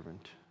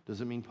servant. Does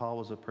it mean Paul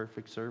was a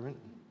perfect servant?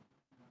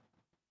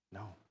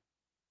 No.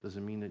 Does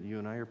it mean that you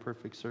and I are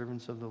perfect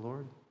servants of the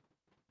Lord?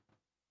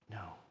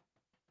 No.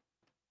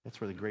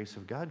 That's where the grace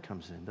of God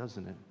comes in,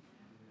 doesn't it?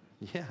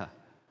 Yeah.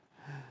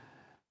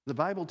 The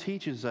Bible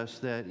teaches us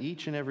that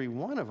each and every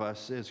one of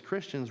us as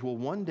Christians will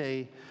one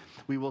day,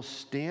 we will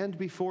stand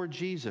before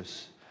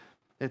Jesus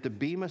at the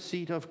bema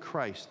seat of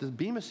Christ. The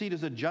bema seat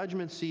is a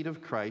judgment seat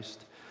of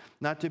Christ,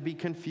 not to be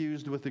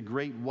confused with the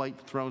great white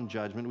throne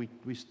judgment.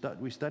 We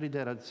studied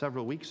that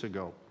several weeks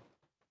ago.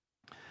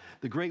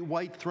 The great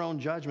white throne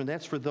judgment,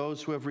 that's for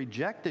those who have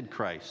rejected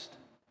Christ,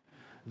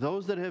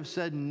 those that have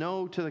said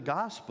no to the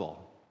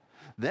gospel.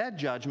 That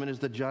judgment is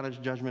the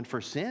judgment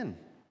for sin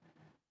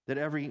that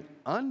every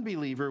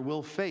unbeliever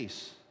will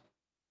face.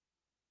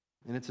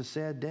 And it's a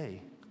sad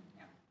day.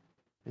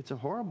 It's a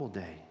horrible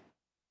day.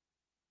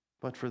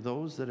 But for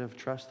those that have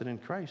trusted in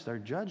Christ, our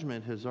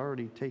judgment has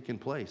already taken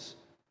place.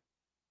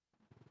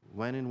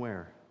 When and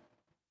where?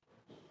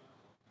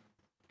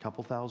 A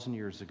couple thousand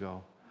years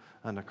ago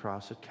on the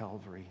cross at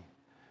Calvary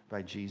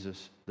by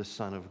Jesus, the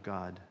Son of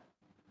God.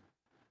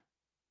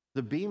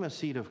 The bema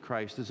seat of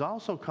Christ is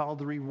also called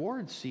the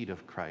reward seat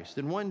of Christ.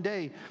 And one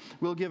day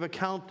we'll give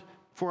account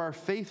for our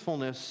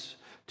faithfulness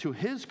to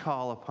his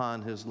call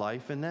upon his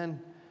life. And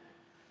then,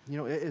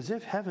 as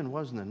if heaven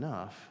wasn't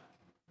enough,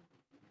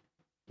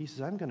 he says,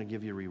 I'm going to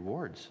give you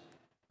rewards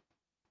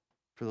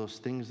for those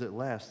things that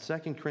last.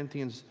 2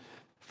 Corinthians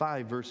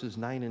 5, verses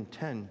 9 and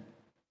 10.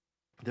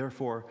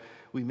 Therefore,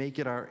 we make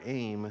it our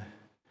aim,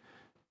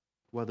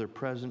 whether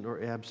present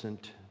or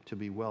absent, to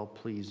be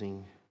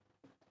well-pleasing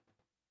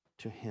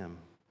to him.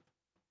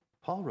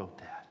 Paul wrote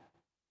that.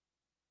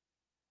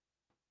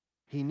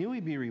 He knew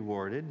he'd be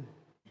rewarded,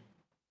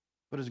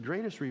 but his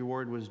greatest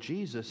reward was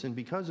Jesus. And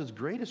because his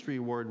greatest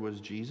reward was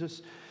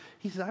Jesus,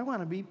 he said, I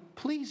want to be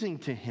pleasing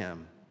to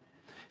him.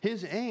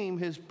 His aim,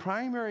 his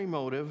primary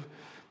motive,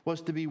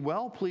 was to be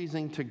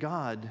well-pleasing to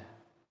God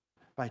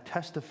by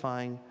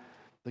testifying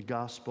the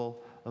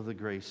gospel of the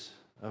grace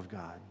of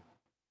God.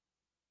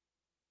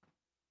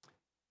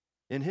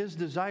 And his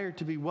desire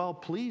to be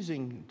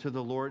well-pleasing to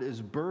the Lord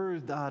is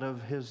birthed out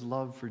of his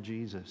love for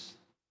Jesus.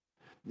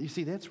 You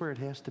see, that's where it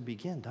has to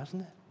begin,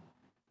 doesn't it?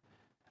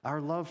 Our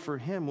love for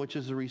him, which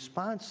is a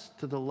response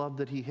to the love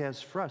that he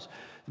has for us.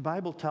 The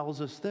Bible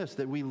tells us this,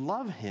 that we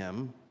love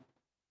him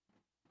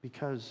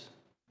because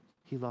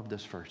he loved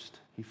us first.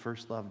 He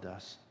first loved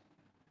us.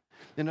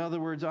 In other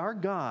words, our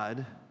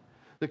God,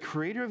 the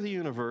creator of the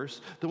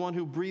universe, the one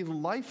who breathed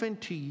life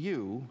into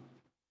you,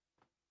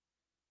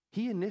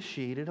 he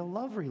initiated a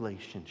love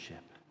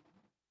relationship.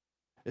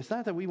 It's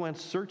not that we went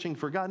searching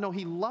for God. No,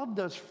 he loved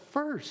us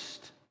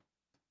first.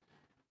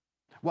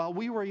 While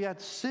we were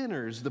yet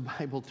sinners, the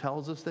Bible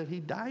tells us that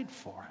he died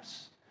for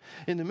us.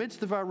 In the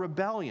midst of our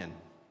rebellion,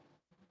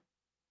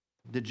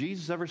 did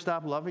Jesus ever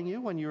stop loving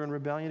you when you were in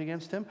rebellion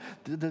against him?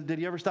 Did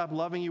he ever stop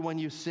loving you when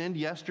you sinned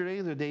yesterday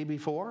or the day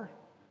before?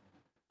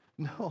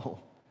 No.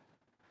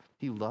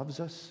 He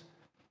loves us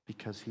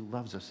because he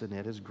loves us, and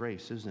that is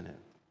grace, isn't it?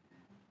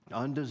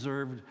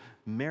 Undeserved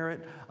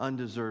merit,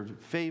 undeserved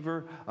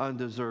favor,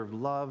 undeserved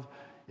love.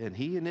 And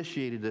he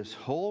initiated this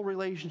whole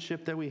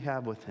relationship that we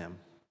have with him.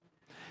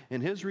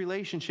 And his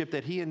relationship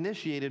that he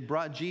initiated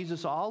brought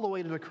Jesus all the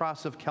way to the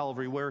cross of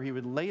Calvary, where he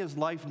would lay his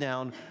life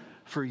down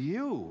for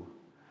you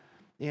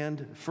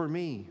and for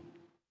me.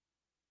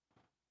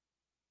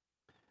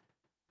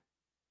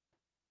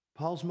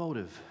 Paul's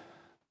motive,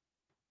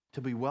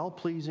 to be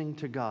well-pleasing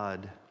to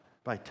God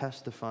by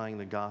testifying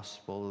the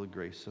gospel of the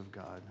grace of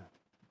God.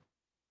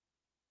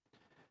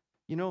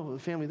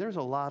 Family, there's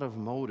a lot of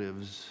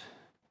motives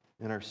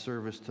in our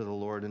service to the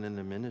Lord and in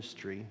the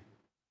ministry.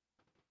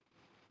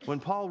 When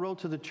Paul wrote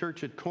to the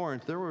church at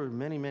Corinth, there were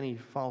many, many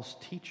false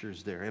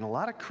teachers there and a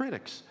lot of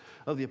critics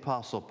of the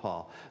Apostle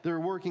Paul. They were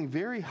working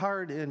very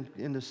hard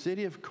in the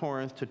city of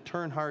Corinth to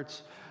turn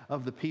hearts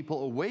of the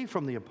people away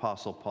from the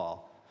Apostle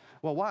Paul.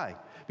 Well, why?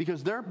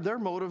 Because their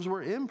motives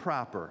were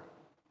improper.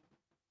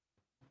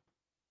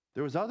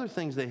 There was other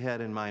things they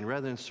had in mind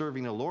rather than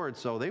serving the Lord,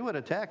 so they would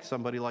attack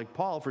somebody like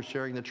Paul for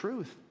sharing the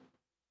truth,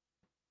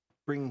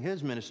 bringing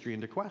his ministry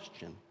into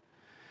question.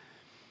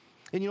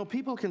 And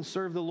people can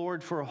serve the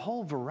Lord for a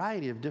whole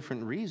variety of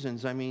different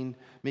reasons. I mean,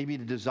 maybe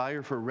the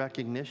desire for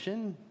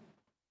recognition,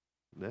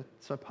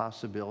 That's a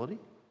possibility.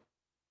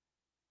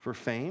 For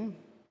fame,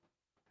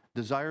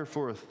 desire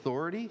for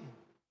authority,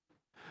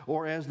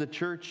 or as the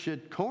church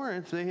at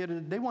Corinth,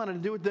 they wanted to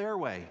do it their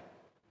way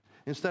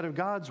instead of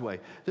God's way.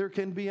 There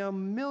can be a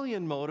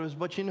million motives,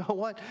 but you know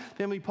what?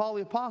 Family, Paul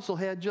the Apostle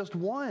had just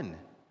one.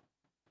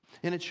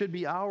 And it should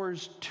be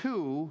ours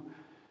too,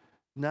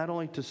 not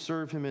only to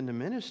serve him in the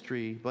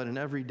ministry, but in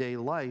everyday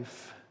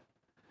life.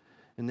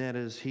 And that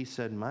is, he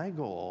said, my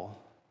goal,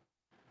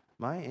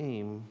 my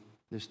aim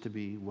is to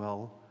be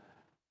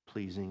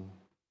well-pleasing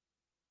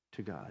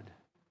to God.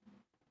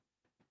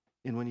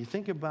 And when you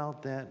think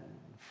about that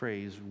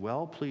phrase,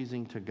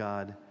 well-pleasing to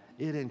God,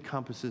 it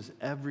encompasses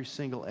every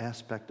single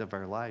aspect of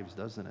our lives,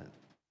 doesn't it?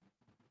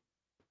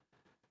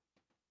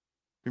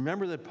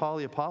 Remember that Paul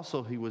the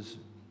Apostle, he was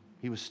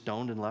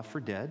stoned and left for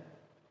dead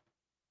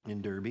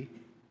in Derbe.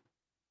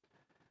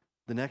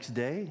 The next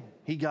day,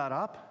 he got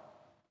up.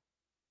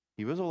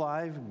 He was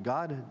alive.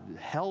 God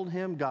held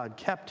him. God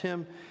kept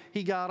him.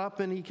 He got up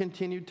and he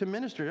continued to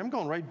minister. I'm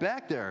going right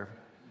back there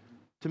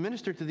to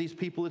minister to these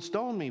people that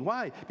stoned me.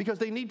 Why? Because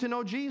they need to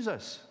know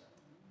Jesus.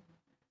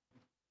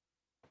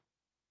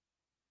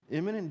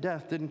 Imminent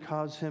death didn't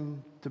cause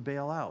him to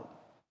bail out.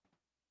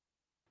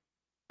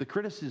 The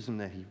criticism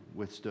that he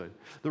withstood,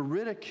 the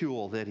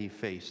ridicule that he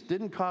faced,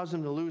 didn't cause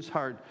him to lose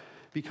heart,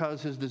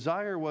 because his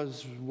desire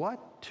was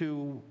what?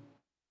 To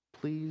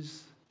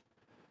please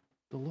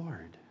the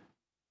Lord.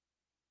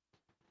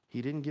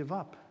 He didn't give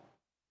up.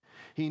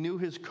 He knew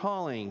his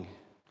calling,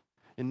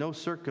 and no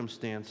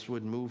circumstance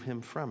would move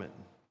him from it.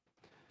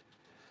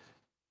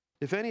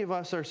 If any of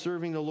us are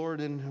serving the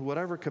Lord in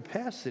whatever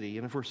capacity,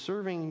 and if we're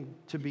serving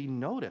to be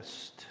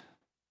noticed,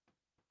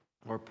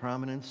 or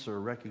prominence,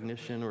 or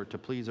recognition, or to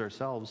please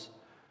ourselves,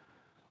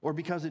 or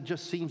because it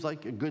just seems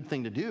like a good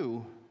thing to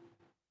do,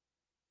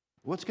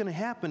 what's going to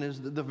happen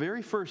is that the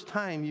very first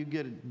time you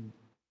get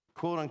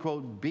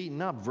quote-unquote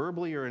beaten up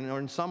verbally or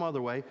in some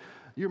other way,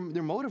 your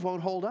motive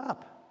won't hold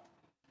up.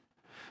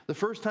 The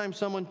first time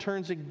someone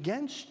turns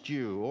against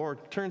you or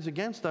turns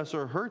against us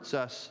or hurts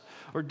us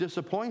or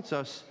disappoints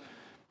us,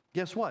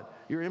 guess what?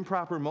 Your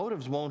improper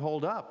motives won't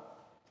hold up.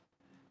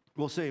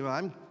 We'll say,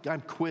 well,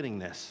 I'm quitting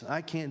this.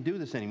 I can't do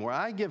this anymore.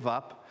 I give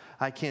up.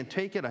 I can't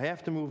take it. I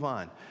have to move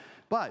on.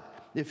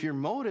 But if your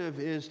motive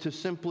is to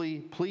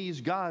simply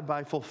please God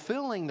by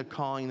fulfilling the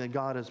calling that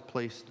God has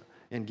placed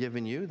and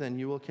given you, then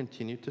you will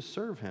continue to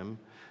serve him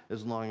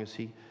as long as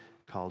he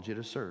called you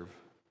to serve.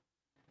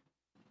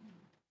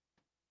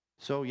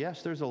 So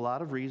yes, there's a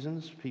lot of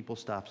reasons people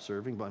stop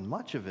serving, but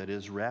much of it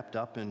is wrapped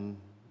up in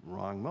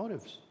wrong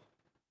motives.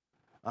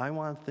 I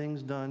want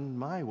things done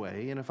my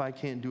way, and if I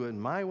can't do it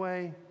my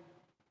way,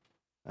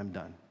 I'm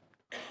done.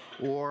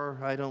 Or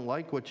I don't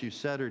like what you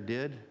said or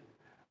did.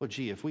 Well,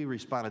 gee, if we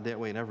responded that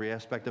way in every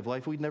aspect of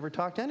life, we'd never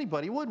talk to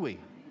anybody, would we?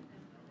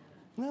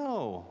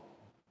 No.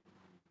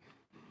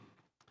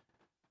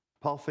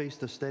 Paul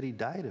faced a steady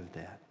diet of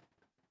that.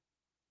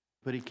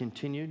 But he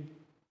continued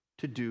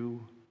to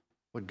do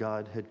what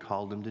God had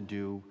called him to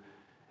do,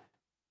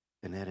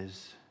 and that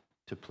is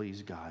to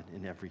please God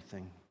in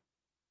everything.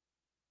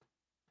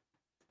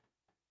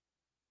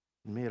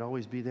 And may it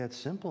always be that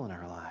simple in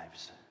our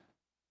lives.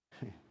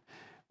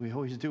 We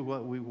always do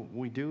what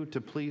we do to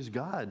please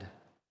God.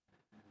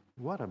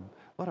 What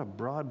a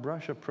broad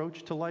brush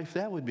approach to life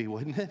that would be,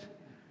 wouldn't it?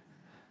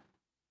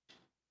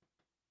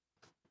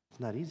 It's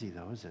not easy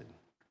though, is it?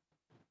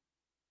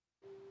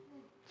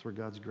 That's where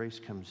God's grace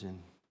comes in.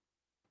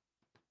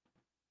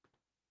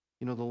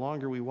 You know, the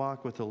longer we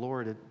walk with the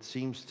Lord, it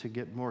seems to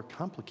get more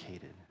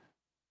complicated.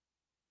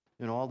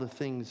 And all the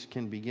things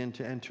can begin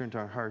to enter into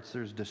our hearts.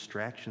 There's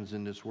distractions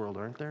in this world,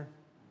 aren't there?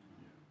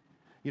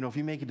 You know, if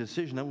you make a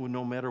decision that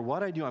no matter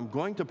what I do, I'm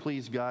going to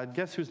please God,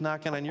 guess who's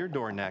knocking on your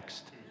door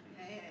next?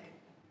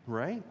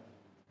 Right?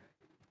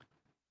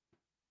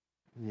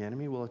 The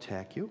enemy will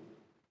attack you.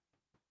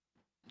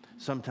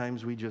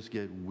 Sometimes we just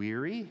get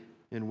weary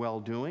in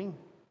well-doing.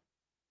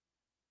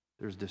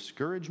 There's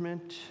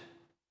discouragement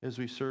as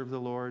we serve the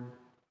Lord.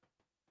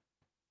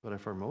 But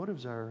if our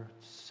motives are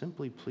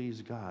simply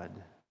please God,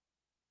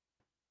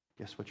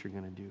 guess what you're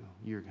going to do?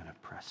 You're going to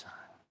press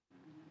on.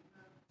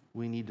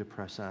 We need to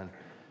press on.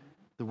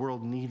 The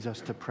world needs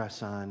us to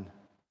press on.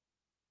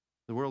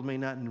 The world may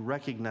not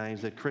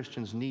recognize that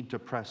Christians need to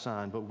press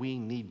on, but we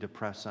need to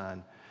press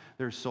on.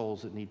 There's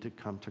souls that need to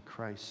come to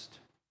Christ.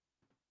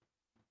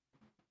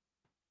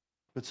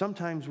 But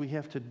sometimes we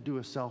have to do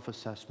a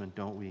self-assessment,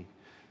 don't we?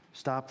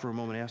 Stop for a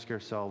moment and ask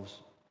ourselves,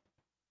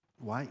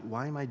 why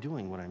am I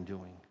doing what I'm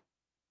doing?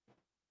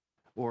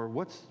 Or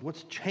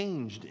what's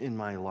changed in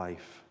my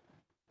life?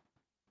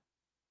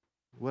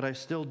 Would I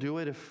still do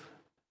it if,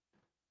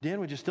 Dan,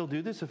 would you still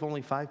do this if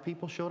only 5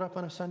 people showed up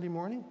on a Sunday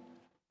morning?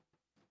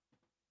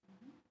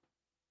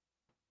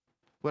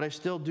 Would I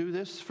still do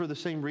this for the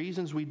same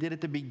reasons we did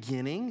at the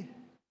beginning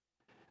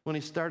when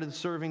he started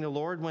serving the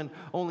Lord, when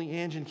only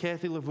Ange and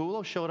Kathy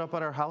Lavulo showed up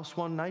at our house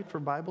one night for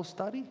Bible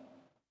study?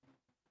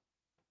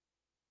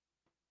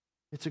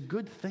 It's a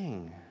good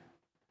thing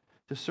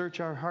to search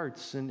our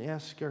hearts and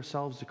ask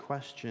ourselves the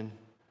question,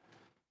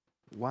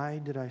 why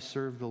did I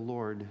serve the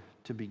Lord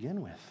to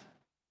begin with?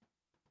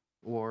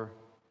 Or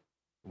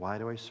why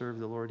do I serve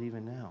the Lord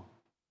even now?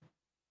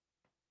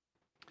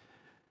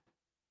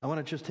 I want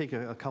to just take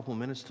a couple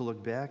minutes to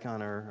look back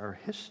on our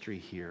history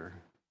here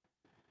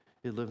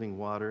at Living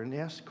Water and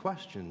ask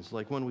questions.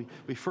 Like when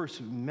we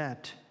first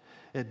met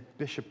at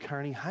Bishop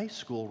Kearney High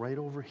School right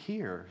over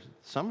here.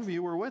 Some of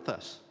you were with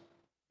us.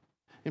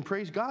 And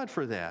praise God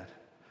for that.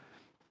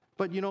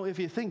 But, if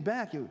you think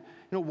back,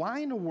 why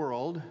in the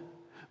world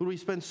would we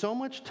spend so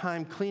much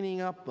time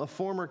cleaning up a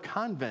former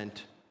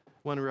convent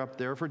when we were up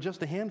there for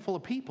just a handful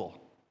of people?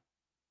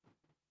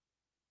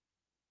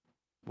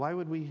 Why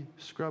would we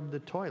scrub the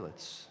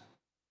toilets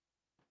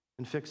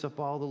and fix up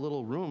all the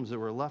little rooms that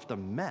were left a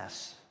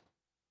mess?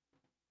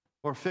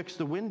 Or fix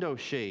the window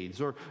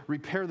shades, or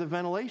repair the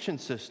ventilation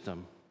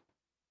system?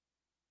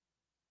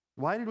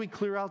 Why did we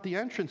clear out the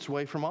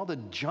entranceway from all the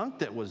junk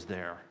that was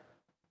there?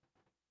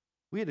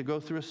 We had to go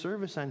through a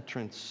service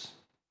entrance.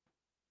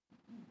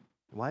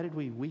 Why did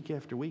we, week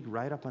after week,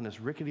 ride up on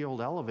this rickety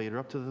old elevator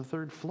up to the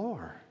 3rd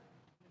floor?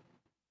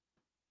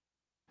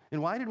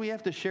 And why did we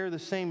have to share the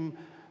same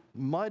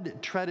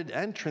mud-treaded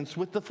entrance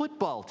with the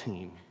football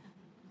team?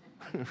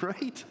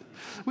 Right?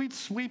 We'd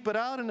sweep it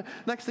out, and the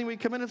next thing we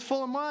come in, it's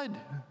full of mud.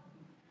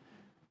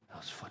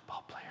 Those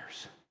football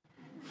players.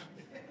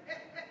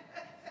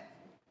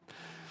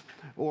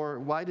 Or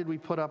why did we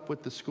put up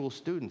with the school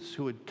students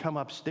who would come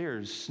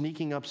upstairs,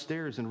 sneaking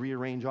upstairs and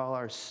rearrange all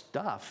our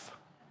stuff?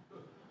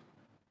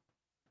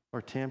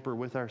 Or tamper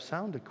with our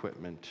sound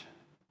equipment?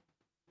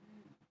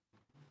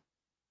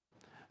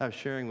 I was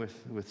sharing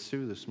with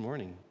Sue this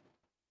morning,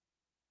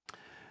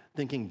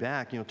 thinking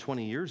back,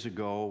 20 years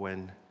ago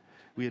when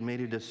we had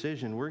made a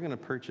decision, we're going to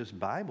purchase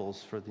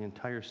Bibles for the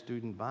entire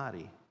student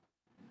body.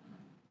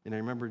 And I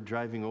remember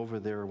driving over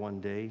there one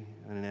day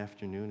on an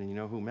afternoon, and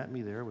who met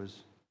me there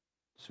was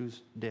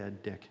Sue's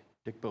dad,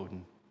 Dick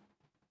Bowden.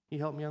 He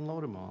helped me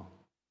unload them all.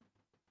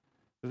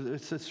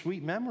 It's a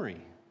sweet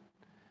memory.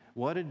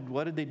 What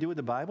did they do with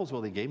the Bibles?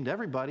 Well, they gave them to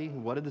everybody.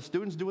 What did the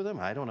students do with them?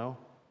 I don't know.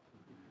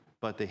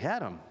 But they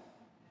had them.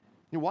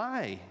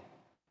 Why?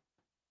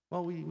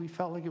 Well, we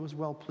felt like it was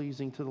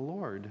well-pleasing to the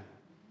Lord.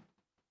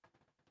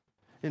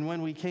 And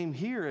when we came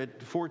here at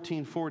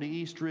 1440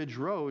 East Ridge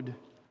Road,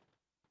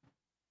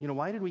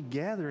 why did we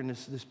gather in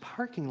this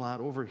parking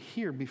lot over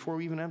here before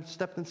we even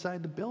stepped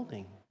inside the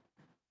building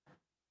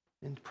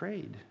and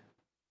prayed? It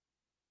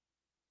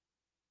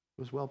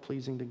was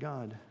well-pleasing to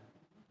God.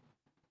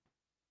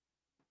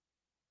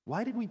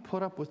 Why did we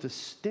put up with the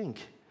stink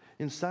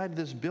inside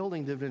this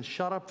building that had been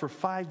shut up for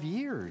 5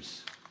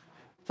 years?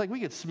 It's like we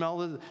could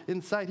smell it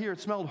inside here.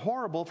 It smelled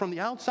horrible. From the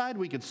outside,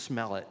 we could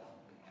smell it.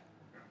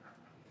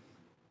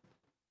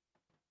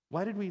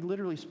 Why did we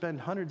literally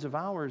spend hundreds of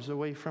hours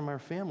away from our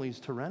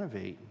families to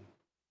renovate?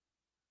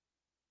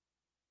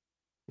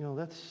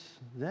 That's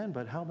then,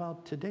 but how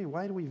about today?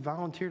 Why do we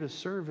volunteer to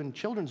serve in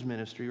children's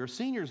ministry or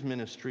seniors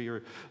ministry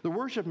or the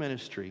worship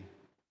ministry?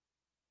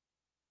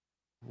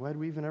 Why do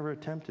we even ever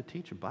attempt to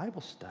teach a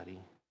Bible study?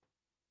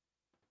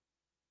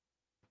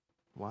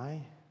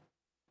 Why?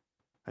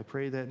 I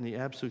pray that in the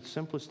absolute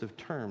simplest of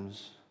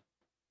terms,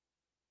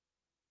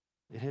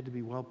 it had to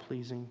be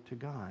well-pleasing to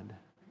God.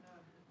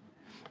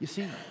 You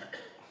see,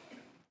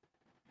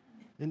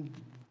 and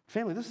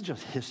family, this is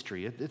just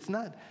history. It's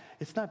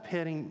not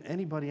patting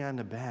anybody on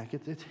the back.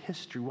 It's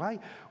history.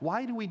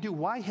 Why do we do?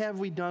 Why have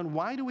we done?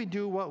 Why do we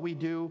do what we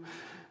do?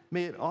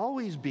 May it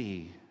always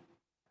be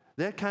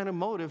that kind of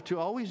motive to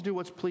always do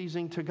what's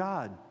pleasing to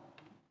God.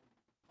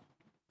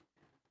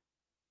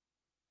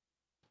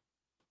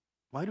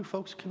 Why do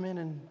folks come in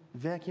and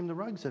vacuum the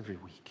rugs every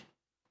week?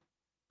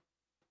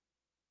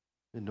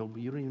 And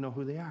you don't even know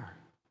who they are.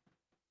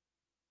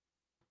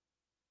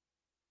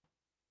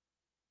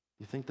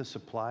 You think the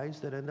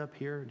supplies that end up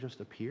here just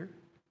appear?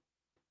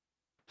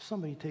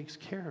 Somebody takes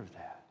care of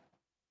that.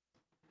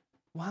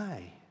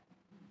 Why?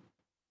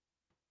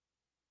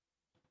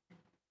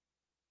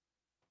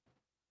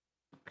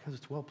 Because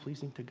it's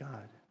well-pleasing to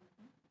God.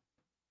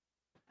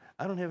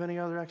 I don't have any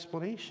other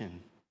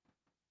explanation.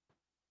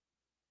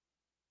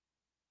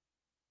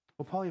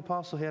 Well, Paul the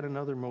Apostle had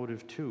another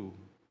motive too.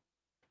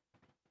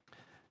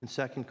 In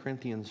 2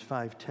 Corinthians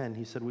 5:10,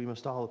 he said, we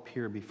must all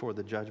appear before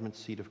the judgment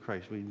seat of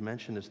Christ. We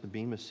mentioned this, the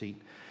Bema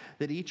seat,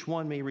 that each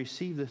one may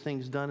receive the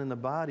things done in the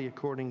body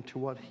according to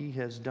what he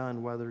has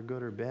done, whether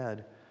good or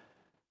bad.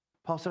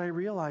 Paul said, I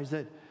realize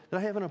that I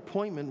have an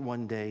appointment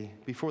one day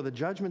before the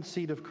judgment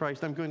seat of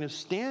Christ. I'm going to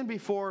stand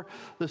before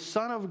the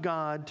Son of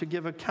God to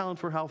give account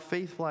for how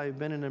faithful I have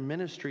been in a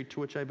ministry to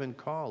which I've been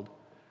called.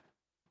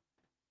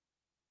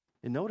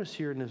 And notice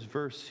here in this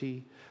verse,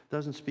 he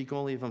doesn't speak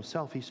only of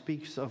himself. He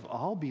speaks of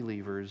all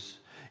believers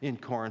in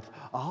Corinth,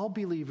 all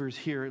believers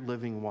here at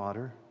Living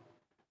Water,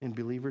 and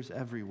believers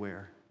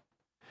everywhere.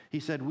 He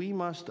said, we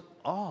must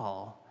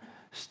all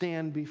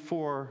stand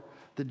before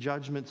the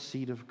judgment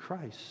seat of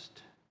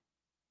Christ.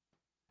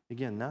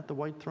 Again, not the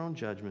white throne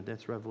judgment.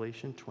 That's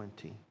Revelation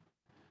 20.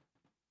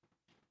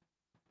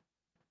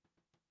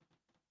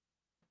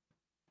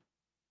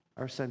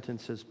 Our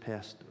sentence has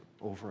passed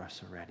over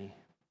us already.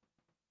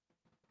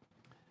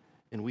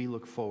 And we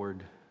look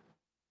forward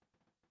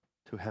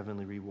to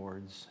heavenly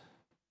rewards,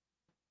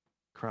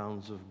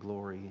 crowns of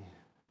glory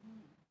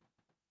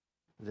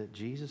that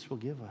Jesus will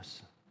give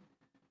us.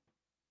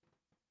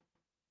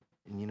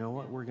 And you know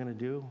what we're going to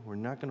do? We're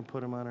not going to put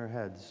them on our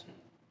heads.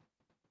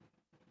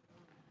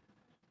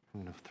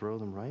 I'm going to throw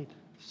them right,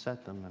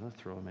 set them, I'm going to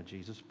throw them at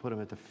Jesus, put them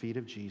at the feet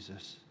of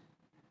Jesus.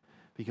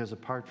 Because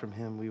apart from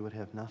him, we would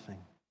have nothing.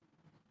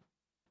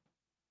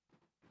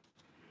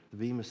 The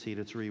Bema seat,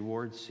 it's a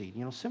reward seat.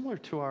 You know, similar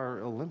to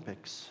our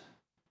Olympics.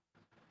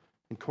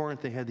 In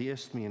Corinth, they had the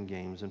Isthmian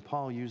Games, and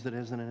Paul used it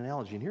as an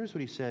analogy. And here's what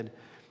he said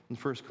in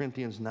 1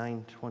 Corinthians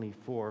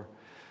 9:24.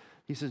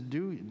 He says,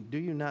 do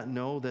you not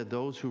know that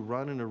those who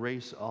run in a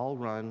race all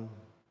run,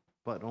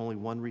 but only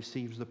one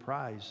receives the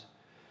prize?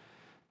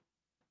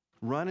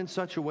 Run in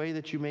such a way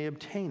that you may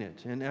obtain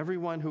it. And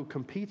everyone who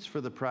competes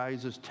for the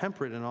prize is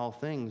temperate in all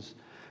things.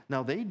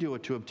 Now they do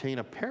it to obtain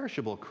a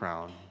perishable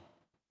crown,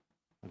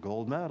 a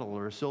gold medal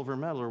or a silver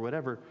medal or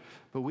whatever,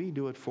 but we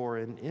do it for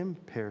an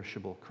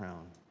imperishable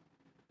crown.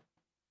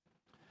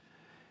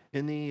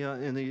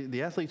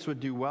 The athletes would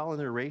do well in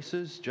their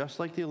races, just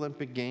like the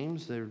Olympic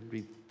Games. There would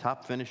be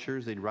top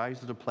finishers. They'd rise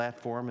to the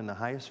platform, and the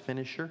highest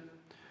finisher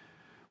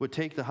would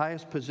take the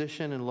highest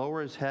position and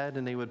lower his head,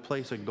 and they would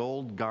place a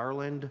gold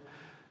garland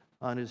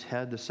on his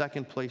head. The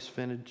second place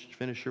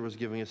finisher was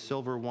giving a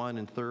silver one,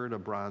 and third a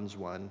bronze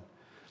one.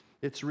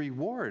 It's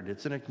reward.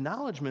 It's an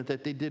acknowledgement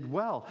that they did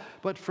well.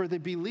 But for the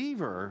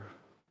believer,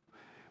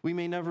 we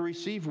may never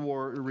receive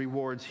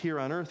rewards here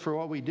on earth for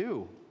what we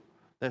do.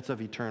 That's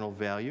of eternal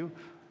value.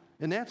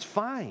 And that's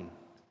fine.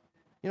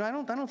 You know,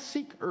 I don't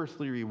seek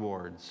earthly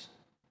rewards.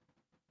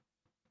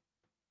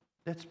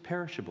 That's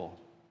perishable.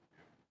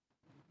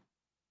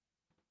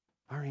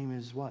 Our aim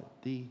is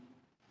what? The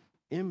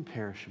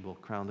imperishable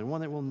crown, the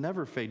one that will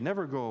never fade,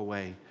 never go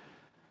away.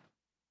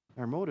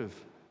 Our motive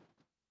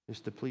is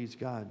to please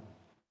God.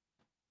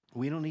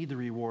 We don't need the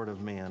reward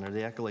of man or the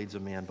accolades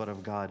of man, but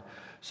of God.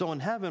 So in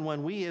heaven,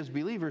 when we as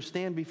believers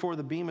stand before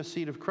the Bema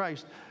seat of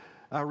Christ,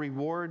 our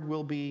reward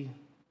will be,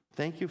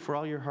 thank you for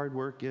all your hard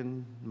work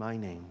in my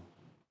name.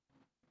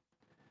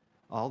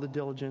 All the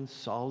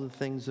diligence, all the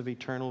things of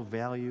eternal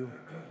value,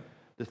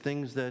 the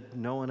things that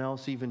no one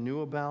else even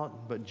knew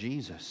about but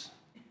Jesus.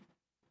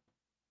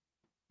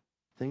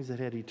 Things that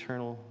had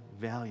eternal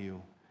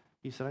value.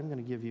 He said, I'm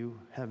going to give you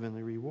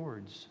heavenly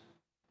rewards.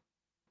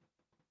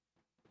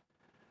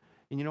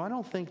 And you know, I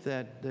don't think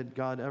that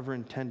God ever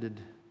intended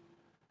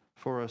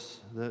for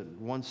us, that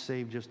once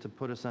saved, just to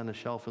put us on the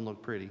shelf and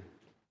look pretty.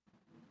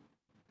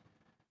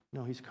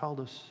 No, he's called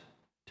us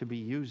to be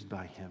used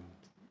by him.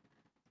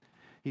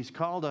 He's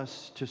called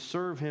us to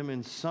serve him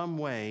in some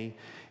way,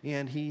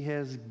 and he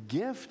has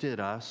gifted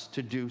us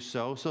to do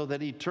so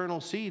that eternal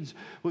seeds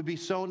would be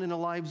sown in the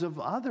lives of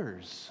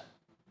others.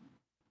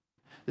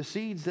 The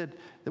seeds that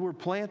were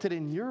planted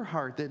in your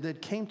heart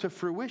that came to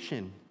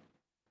fruition.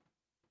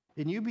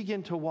 And you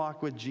begin to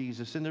walk with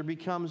Jesus, and there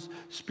becomes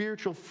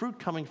spiritual fruit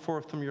coming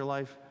forth from your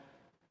life.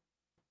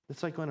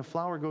 It's like when a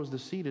flower goes to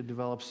seed, it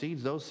develops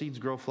seeds. Those seeds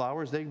grow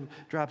flowers. They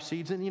drop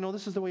seeds. And, you know,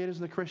 this is the way it is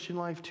in the Christian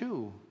life,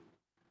 too.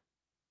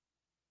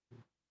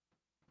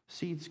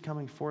 Seeds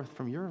coming forth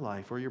from your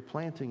life, or you're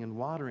planting and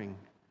watering.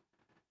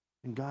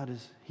 And God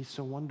he's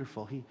so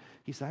wonderful.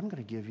 He said, I'm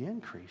going to give you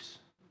increase.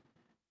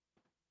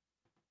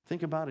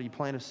 Think about it. You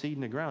plant a seed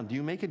in the ground. Do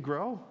you make it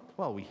grow?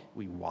 Well,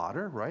 we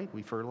water, right?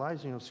 We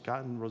fertilize. You know,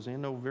 Scott and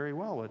Roseanne know very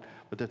well what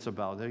that's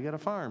about. They got a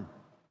farm.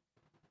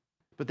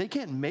 But they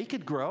can't make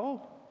it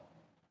grow.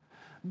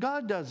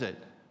 God does it.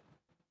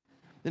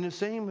 And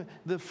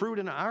the fruit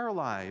in our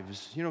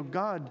lives. You know,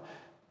 God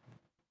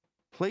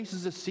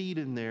places a seed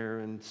in there,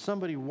 and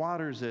somebody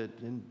waters it,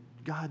 and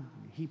God,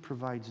 he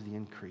provides the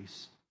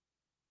increase.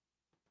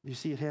 You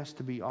see, it has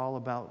to be all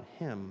about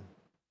him.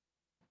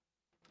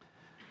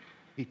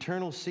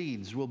 Eternal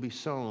seeds will be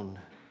sown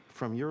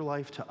from your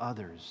life to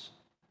others,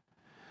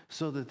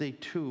 so that they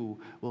too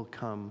will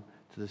come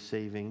to the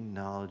saving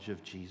knowledge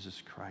of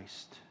Jesus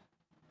Christ.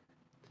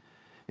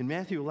 In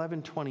Matthew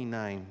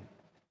 11:29,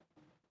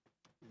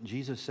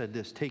 Jesus said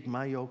this, take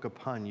my yoke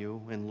upon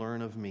you and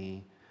learn of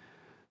me,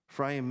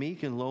 for I am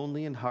meek and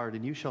lonely in heart,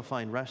 and you shall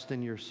find rest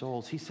in your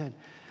souls. He said,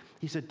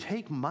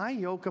 take my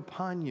yoke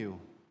upon you.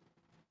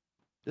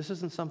 This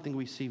isn't something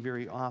we see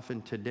very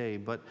often today,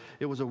 but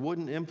it was a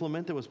wooden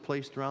implement that was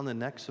placed around the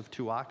necks of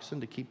two oxen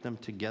to keep them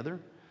together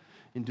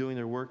in doing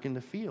their work in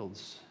the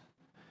fields.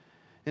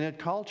 In that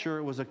culture,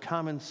 it was a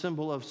common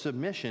symbol of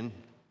submission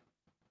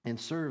and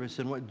service.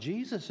 And what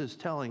Jesus is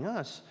telling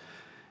us,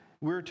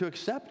 we're to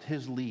accept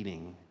his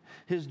leading,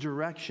 his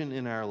direction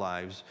in our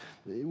lives.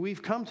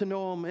 We've come to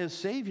know him as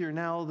Savior.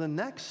 Now the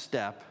next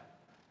step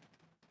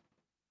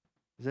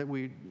is that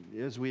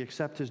as we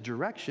accept his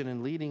direction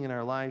and leading in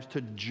our lives, to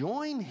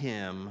join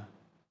him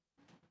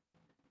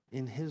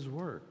in his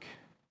work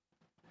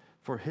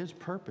for his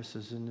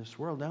purposes in this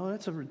world. Now,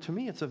 to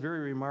me, it's a very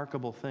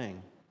remarkable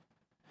thing.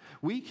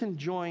 We can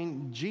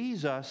join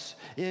Jesus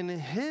in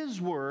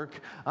his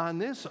work on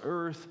this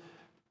earth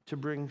to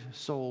bring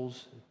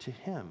souls to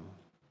Him.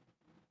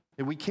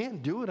 And we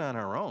can't do it on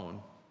our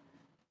own.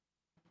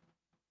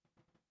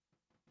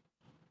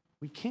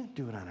 We can't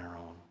do it on our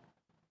own.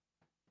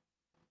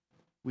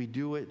 We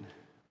do it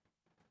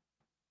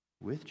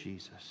with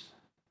Jesus,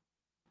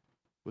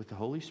 with the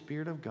Holy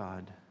Spirit of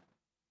God,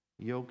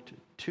 yoked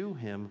to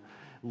Him,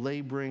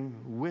 laboring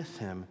with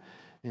Him.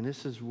 And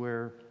this is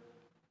where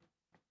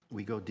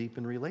we go deep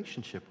in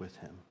relationship with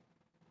Him.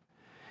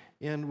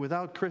 And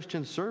without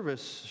Christian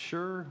service,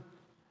 sure,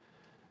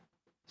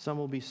 some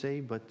will be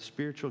saved, but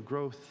spiritual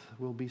growth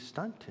will be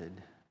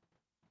stunted.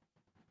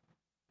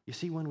 You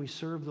see, when we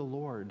serve the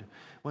Lord,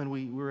 when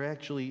we're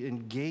actually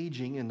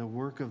engaging in the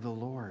work of the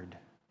Lord,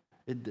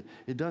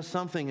 it does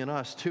something in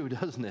us too,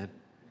 doesn't it?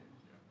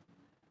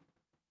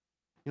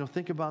 You know,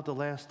 think about the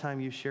last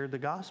time you shared the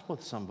gospel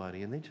with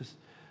somebody and they just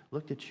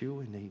looked at you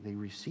and they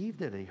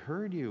received it, they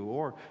heard you,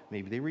 or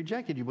maybe they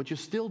rejected you, but you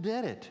still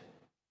did it.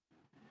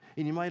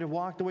 And you might have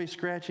walked away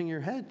scratching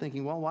your head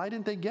thinking, well, why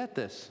didn't they get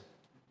this?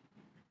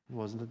 It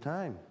wasn't the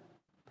time.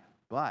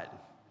 But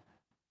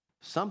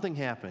something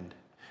happened.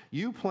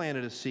 You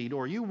planted a seed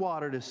or you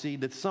watered a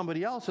seed that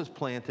somebody else has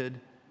planted,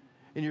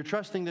 and you're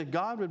trusting that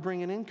God would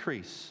bring an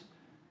increase.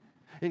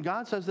 And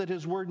God says that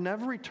His word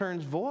never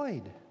returns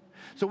void.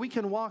 So we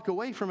can walk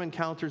away from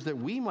encounters that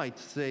we might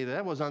say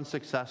that was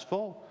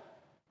unsuccessful,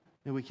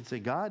 and we can say,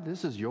 God,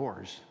 this is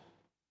yours.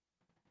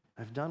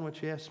 I've done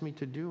what you asked me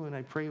to do, and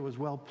I pray it was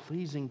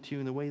well-pleasing to you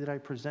in the way that I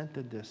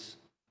presented this.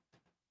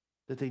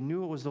 That they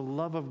knew it was the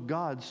love of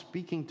God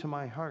speaking to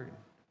my heart,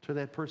 to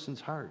that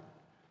person's heart.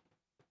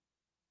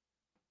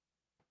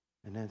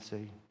 And then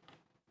say,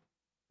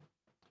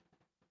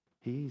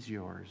 he's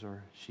yours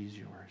or she's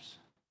yours.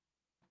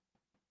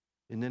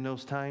 And then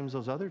those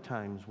other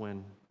times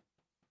when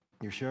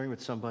you're sharing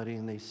with somebody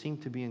and they seem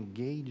to be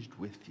engaged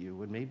with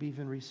you and maybe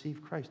even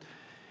receive Christ,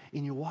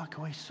 and you walk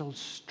away so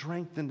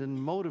strengthened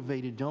and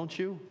motivated, don't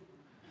you?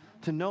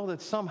 To know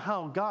that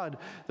somehow God,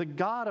 the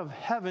God of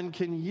heaven,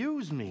 can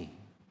use me.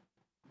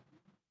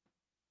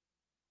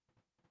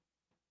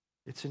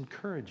 It's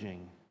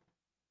encouraging.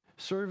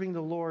 Serving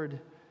the Lord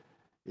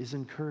is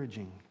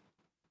encouraging.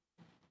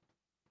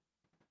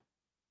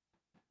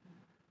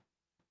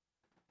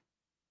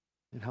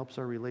 It helps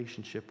our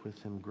relationship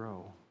with Him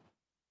grow.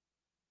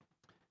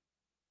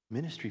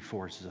 Ministry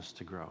forces us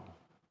to grow.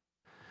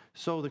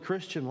 So the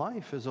Christian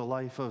life is a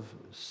life of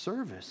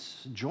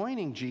service,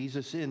 joining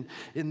Jesus in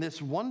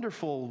this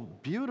wonderful,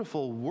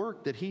 beautiful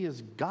work that He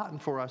has gotten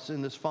for us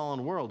in this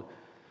fallen world.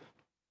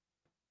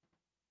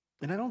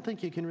 And I don't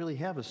think you can really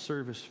have a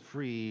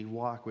service-free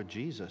walk with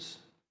Jesus.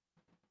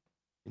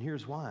 And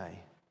here's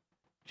why.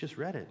 Just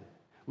read it.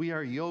 We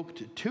are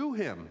yoked to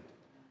Him.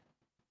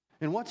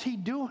 And what's He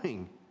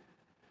doing?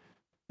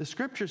 The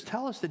Scriptures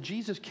tell us that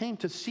Jesus came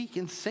to seek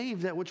and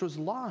save that which was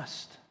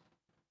lost.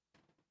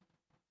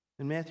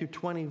 In Matthew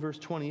 20, verse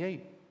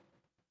 28,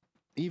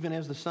 even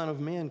as the Son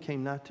of Man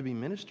came not to be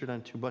ministered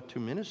unto, but to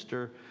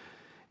minister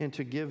and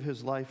to give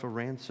His life a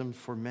ransom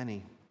for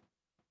many.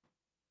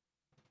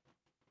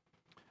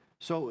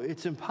 So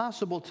it's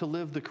impossible to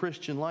live the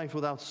Christian life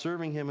without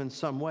serving Him in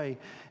some way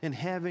and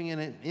having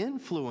an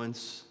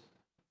influence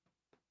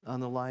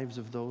on the lives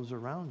of those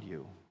around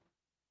you.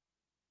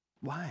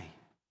 Why?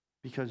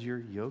 Because you're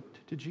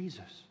yoked to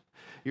Jesus.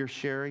 You're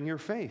sharing your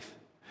faith.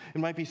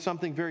 It might be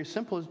something very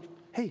simple as,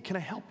 hey, can I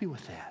help you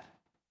with that?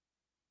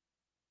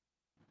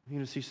 You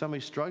know, see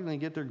somebody struggling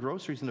to get their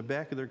groceries in the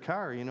back of their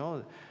car, you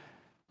know,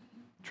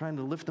 trying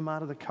to lift them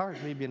out of the cart,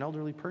 maybe an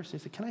elderly person. You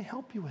say, can I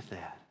help you with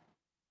that?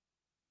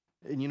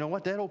 And you know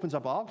what? That opens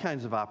up all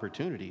kinds of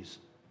opportunities.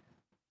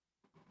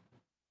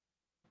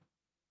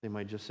 They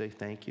might just say,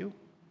 thank you.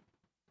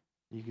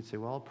 You could say,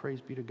 well, praise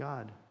be to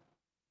God.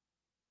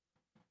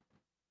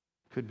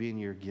 Could be in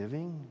your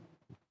giving,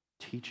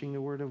 teaching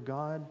the Word of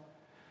God,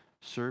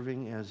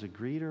 serving as a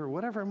greeter,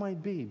 whatever it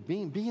might be.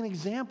 Be an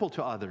example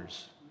to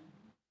others.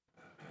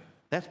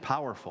 That's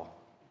powerful.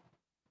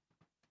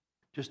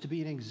 Just to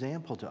be an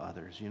example to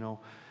others, you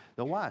know.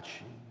 They'll watch.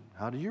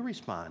 How did you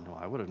respond? Well,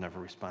 I would have never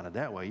responded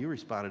that way. You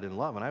responded in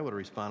love, and I would have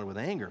responded with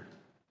anger.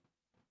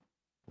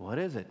 What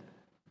is it?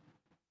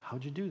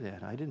 How'd you do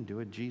that? I didn't do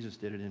it. Jesus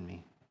did it in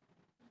me.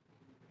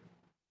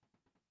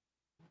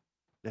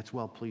 That's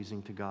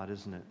well-pleasing to God,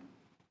 isn't it?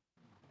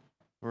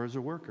 Or as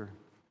a worker.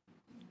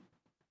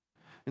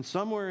 And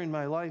somewhere in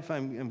my life,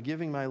 I'm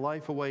giving my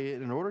life away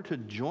in order to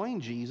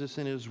join Jesus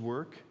in His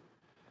work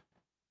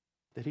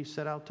that He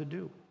set out to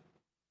do.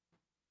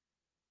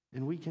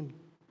 And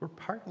we're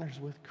partners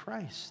with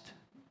Christ.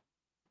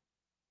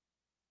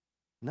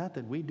 Not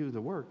that we do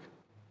the work.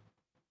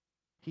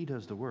 He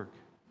does the work.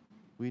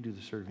 We do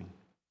the serving.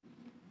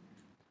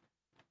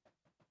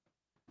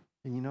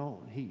 And you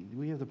know,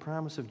 we have the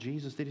promise of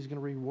Jesus that He's going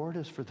to reward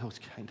us for those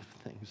kind of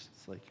things.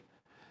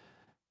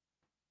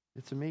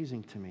 It's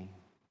amazing to me.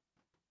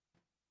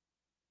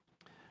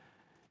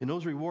 And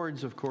those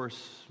rewards, of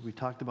course, we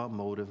talked about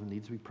motive. It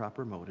needs to be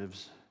proper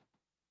motives.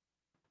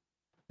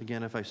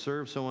 Again, if I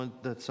serve someone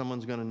that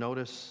someone's going to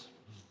notice,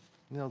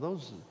 you know,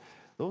 those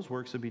those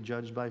works will be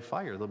judged by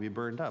fire. They'll be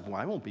burned up. Well,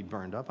 I won't be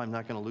burned up. I'm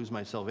not going to lose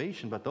my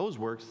salvation, but those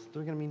works,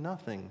 they're going to mean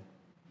nothing.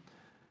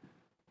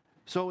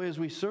 So as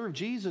we serve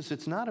Jesus,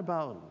 it's not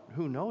about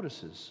who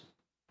notices.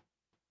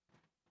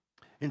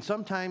 And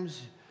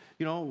sometimes,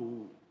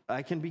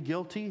 I can be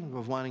guilty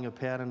of wanting a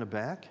pat on the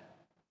back.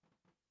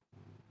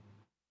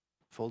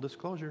 Full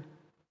disclosure.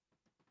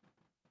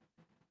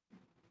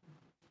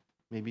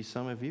 Maybe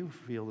some of you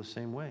feel the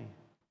same way.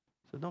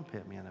 So don't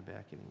pat me on the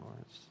back anymore.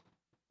 It's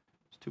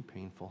too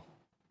painful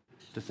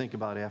to think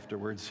about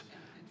afterwards.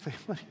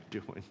 What are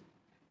you doing,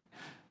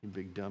 you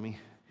big dummy?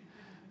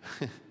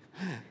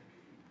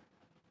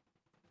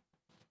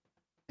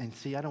 And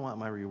see, I don't want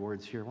my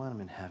rewards here. I want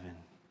them in heaven.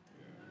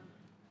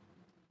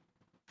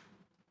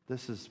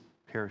 This is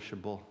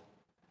perishable.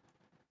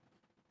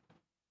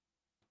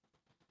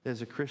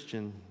 As a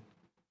Christian,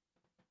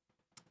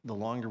 the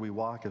longer we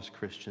walk as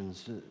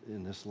Christians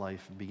in this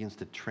life, it begins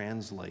to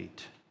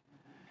translate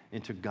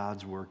into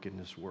God's work in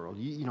this world.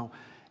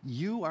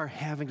 You are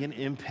having an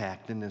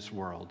impact in this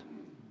world.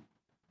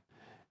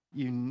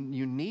 You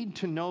need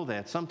to know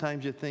that.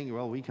 Sometimes you think,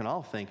 well, we can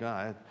all think,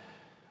 that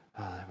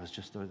was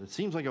just, it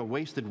seems like a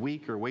wasted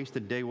week or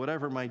wasted day,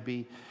 whatever it might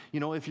be.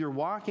 If you're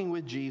walking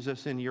with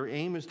Jesus and your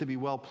aim is to be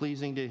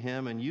well-pleasing to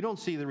Him and you don't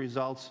see the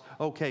results,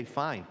 okay,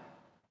 fine.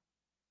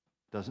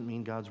 Doesn't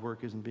mean God's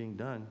work isn't being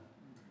done.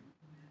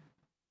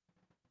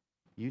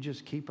 You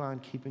just keep on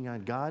keeping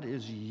on. God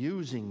is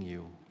using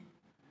you.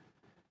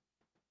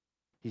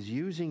 He's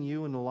using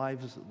you in the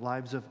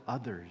lives of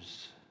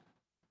others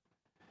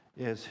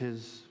as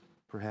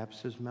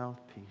perhaps His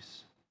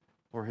mouthpiece,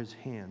 or His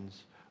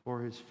hands,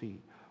 or His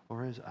feet,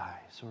 or His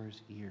eyes, or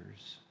His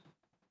ears.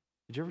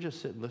 Did you ever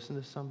just sit and listen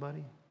to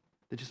somebody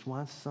that just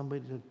wants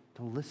somebody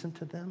to listen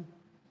to them?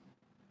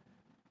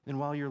 And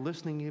while you're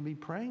listening, you'll be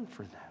praying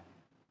for them.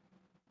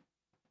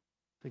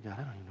 Say, God,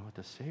 I don't even know what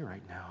to say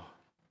right now.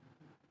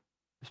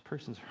 This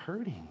person's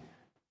hurting.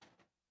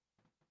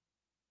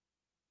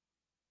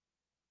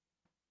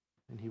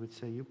 And He would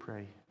say, you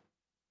pray.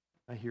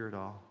 I hear it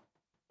all.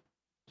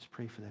 Just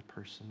pray for that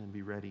person and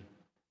be ready.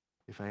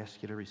 If I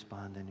ask you to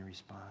respond, then you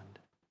respond.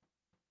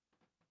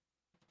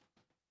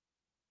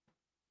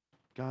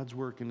 God's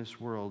work in this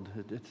world,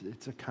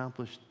 it's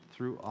accomplished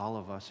through all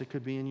of us. It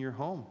could be in your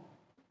home,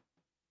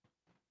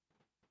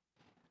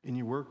 in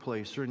your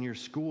workplace, or in your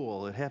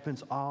school. It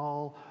happens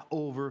all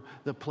over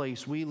the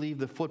place. We leave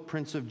the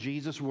footprints of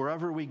Jesus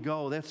wherever we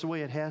go. That's the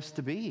way it has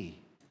to be.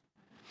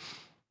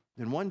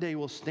 And one day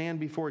we'll stand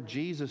before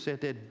Jesus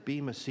at that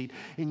bema seat,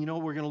 and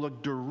we're going to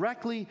look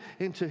directly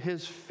into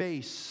His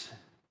face.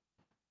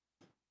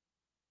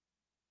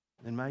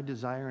 And my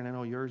desire, and I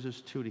know yours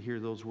is too, to hear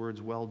those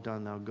words, well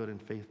done, thou good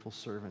and faithful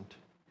servant,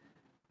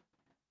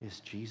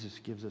 is Jesus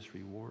gives us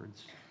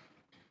rewards.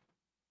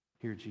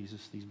 Here,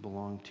 Jesus, these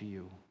belong to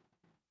you.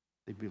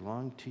 They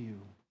belong to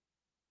you.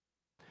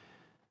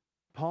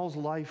 Paul's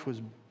life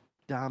was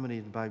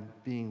dominated by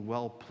being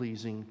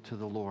well-pleasing to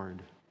the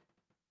Lord,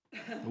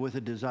 with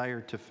a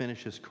desire to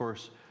finish his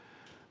course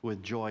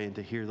with joy and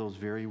to hear those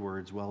very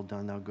words, well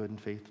done, thou good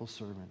and faithful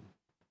servant.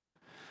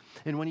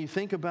 And when you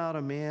think about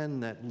a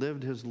man that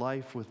lived his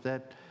life with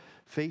that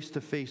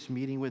face-to-face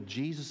meeting with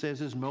Jesus as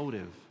his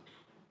motive,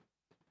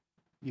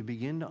 you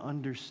begin to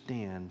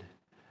understand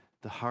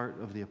the heart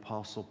of the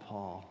Apostle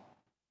Paul.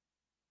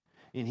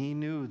 And he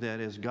knew that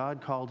as God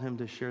called him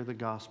to share the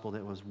gospel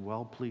that was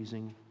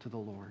well-pleasing to the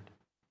Lord,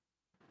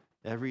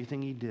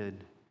 everything he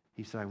did,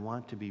 he said, I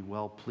want to be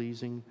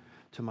well-pleasing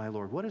to my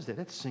Lord. What is that?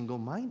 That's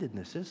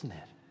single-mindedness, isn't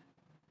it?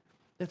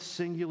 That's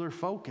singular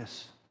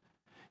focus.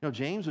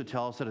 James would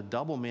tell us that a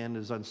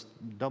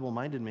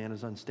double-minded man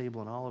is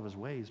unstable in all of his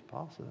ways.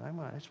 Paul said,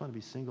 I just want to be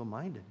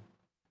single-minded.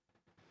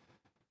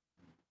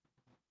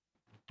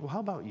 Well, how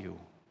about you?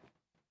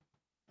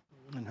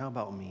 And how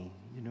about me?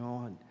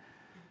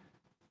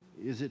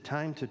 Is it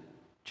time to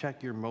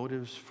check your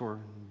motives for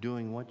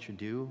doing what you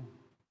do?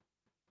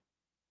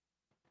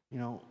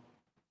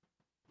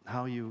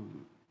 How you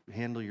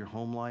handle your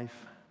home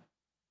life,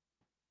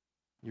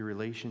 your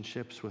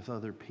relationships with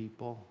other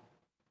people.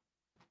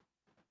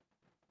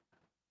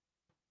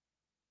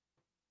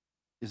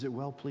 Is it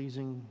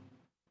well-pleasing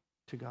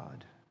to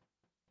God?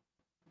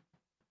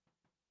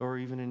 Or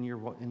even in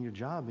your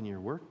job, in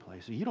your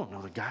workplace. You don't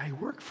know the guy you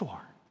work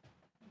for.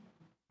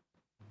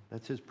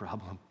 That's his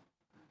problem.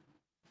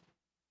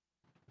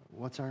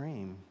 What's our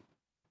aim?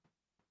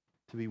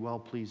 To be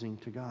well-pleasing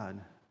to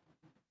God.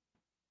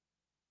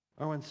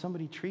 Or when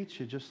somebody treats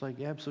you just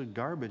like absolute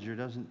garbage or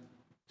doesn't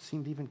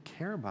seem to even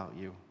care about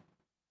you,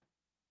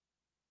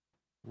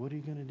 what are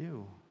you going to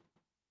do?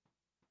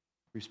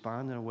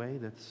 Respond in a way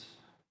that's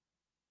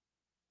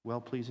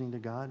well-pleasing to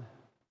God?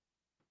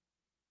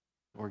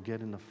 Or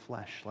get in the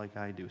flesh like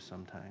I do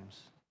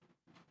sometimes?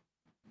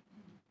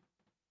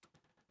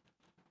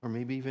 Or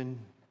maybe even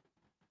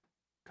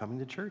coming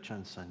to church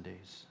on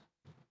Sundays,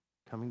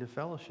 coming to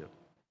fellowship.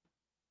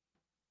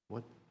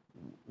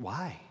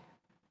 Why?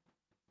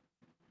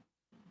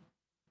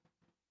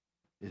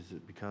 Is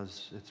it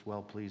because it's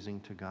well-pleasing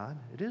to God?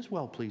 It is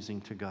well-pleasing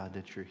to God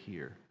that you're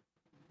here.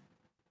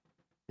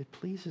 It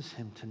pleases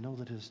him to know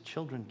that his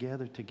children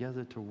gather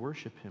together to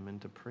worship him and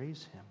to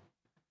praise him,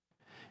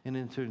 and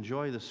then to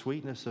enjoy the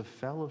sweetness of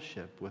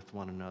fellowship with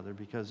one another,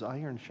 because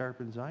iron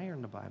sharpens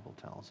iron, the Bible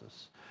tells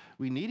us.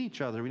 We need each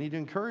other. We need to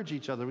encourage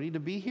each other. We need to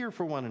be here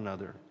for one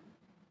another.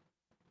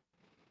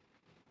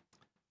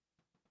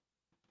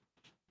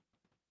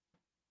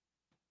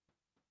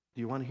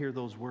 Do you want to hear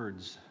those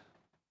words?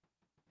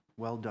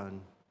 Well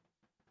done,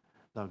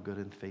 thou good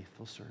and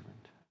faithful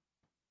servant.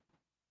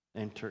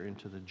 Enter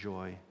into the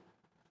joy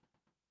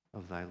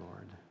of thy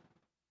Lord.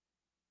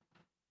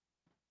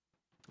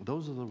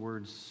 Those are the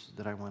words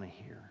that I want to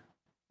hear.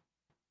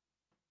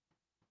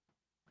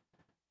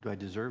 Do I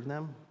deserve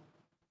them?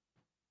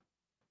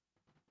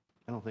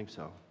 I don't think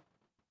so.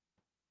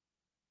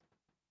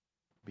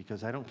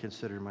 Because I don't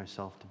consider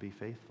myself to be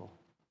faithful.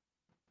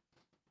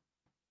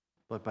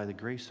 But by the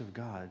grace of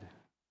God,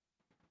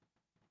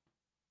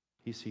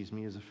 he sees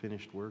me as a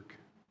finished work.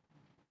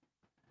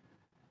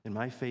 And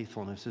my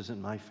faithfulness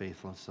isn't my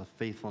faithfulness, it's the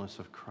faithfulness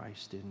of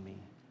Christ in me.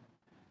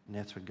 And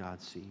that's what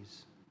God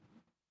sees.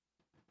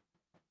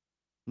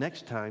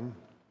 Next time,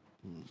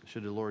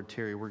 should the Lord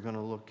tarry, we're going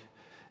to look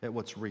at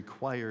what's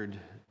required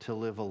to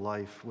live a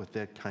life with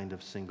that kind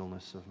of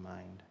singleness of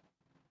mind.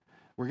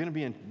 We're going to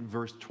be in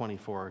verse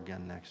 24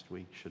 again next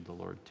week, should the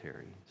Lord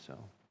tarry. So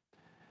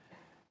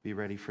be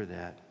ready for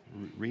that.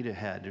 Read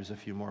ahead. There's a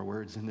few more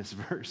words in this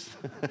verse.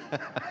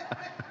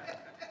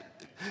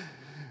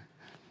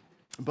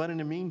 But in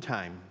the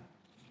meantime,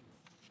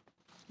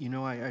 you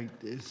know, I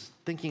was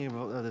thinking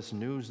about this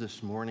news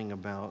this morning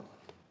about,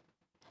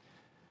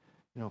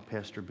 you know,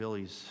 Pastor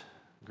Billy's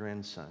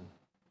grandson.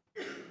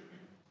 It's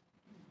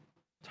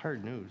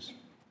hard news.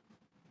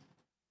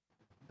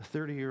 A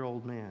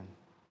 30-year-old man,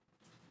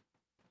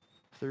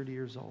 30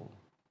 years old,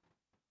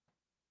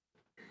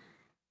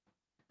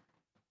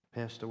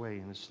 passed away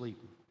in his sleep.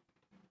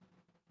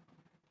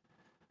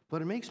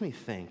 But it makes me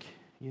think,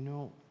 you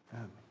know,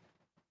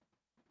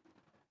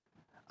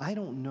 I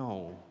don't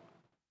know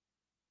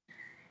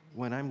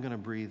when I'm going to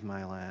breathe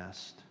my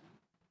last,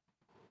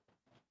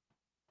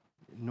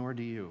 nor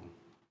do you.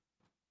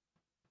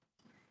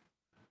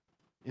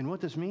 And what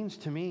this means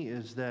to me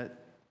is that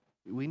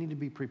we need to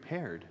be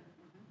prepared.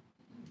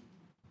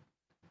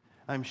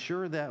 I'm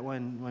sure that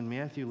when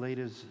Matthew laid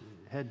his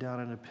head down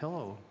on a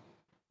pillow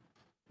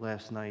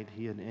last night,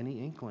 he had any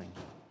inkling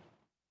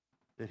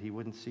that he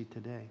wouldn't see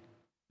today.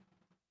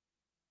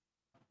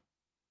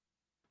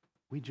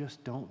 We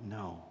just don't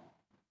know.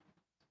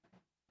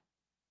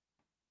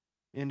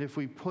 And if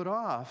we put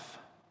off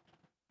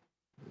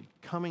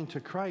coming to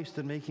Christ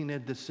and making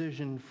that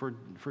decision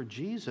for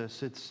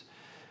Jesus,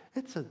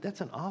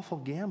 that's an awful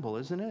gamble,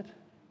 isn't it?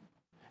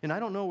 And I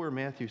don't know where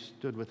Matthew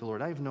stood with the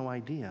Lord. I have no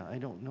idea. I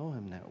don't know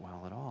him that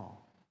well at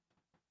all.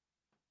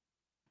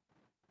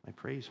 I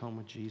pray he's home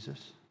with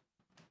Jesus.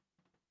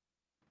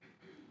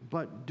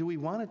 But do we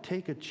want to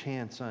take a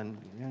chance on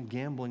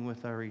gambling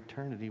with our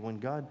eternity when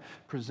God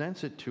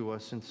presents it to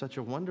us in such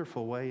a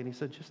wonderful way, and he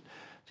said,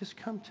 just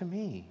come to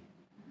me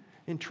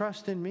and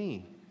trust in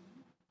me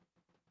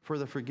for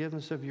the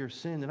forgiveness of your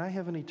sin, and I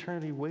have an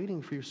eternity waiting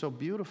for you, so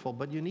beautiful,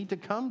 but you need to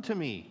come to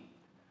me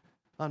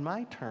on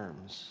my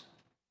terms.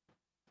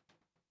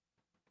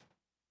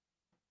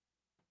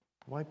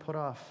 Why put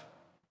off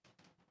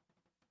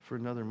for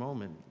another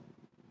moment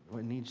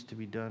what needs to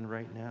be done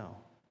right now?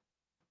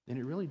 And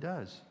it really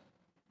does.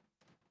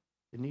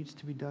 It needs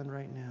to be done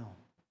right now.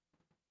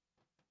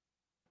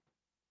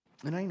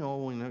 And I know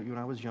when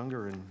I was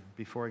younger and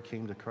before I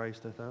came to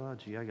Christ, I thought, oh,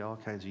 gee, I got all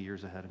kinds of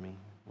years ahead of me.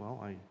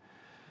 Well,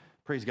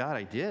 praise God,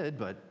 I did,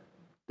 but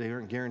they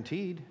aren't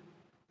guaranteed.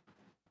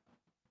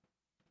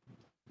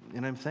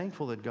 And I'm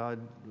thankful that God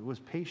was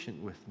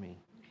patient with me.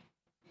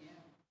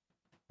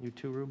 You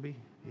too, Ruby?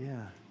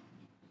 Yeah.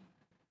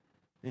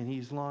 And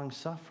he's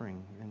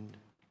long-suffering, and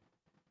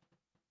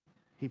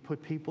he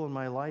put people in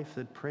my life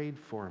that prayed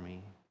for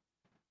me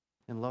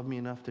and loved me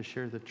enough to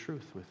share the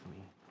truth with me.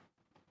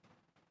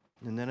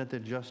 And then at the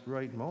just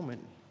right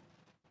moment,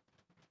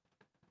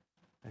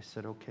 I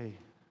said, okay,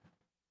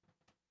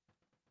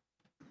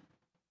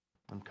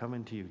 I'm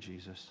coming to you,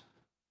 Jesus.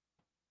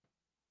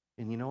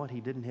 And you know what?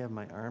 He didn't have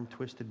my arm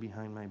twisted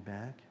behind my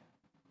back.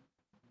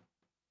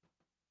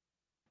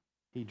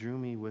 He drew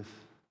me with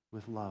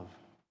love.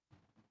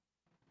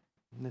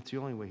 And that's the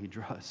only way he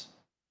draws.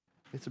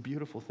 It's a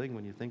beautiful thing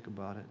when you think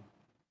about it.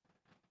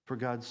 For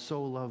God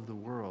so loved the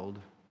world,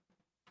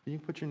 you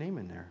can put your name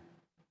in there,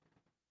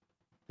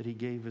 that he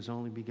gave his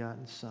only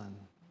begotten Son,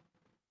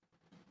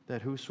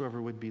 that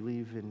whosoever would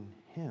believe in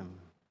him,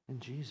 in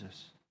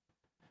Jesus,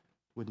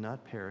 would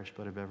not perish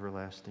but have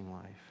everlasting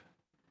life.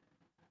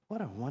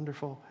 What a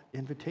wonderful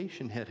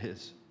invitation that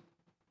is.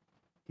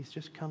 He's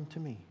just come to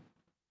me.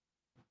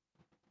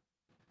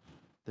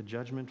 The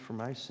judgment for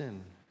my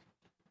sin,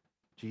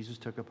 Jesus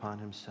took upon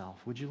himself.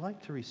 Would you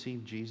like to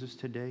receive Jesus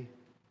today?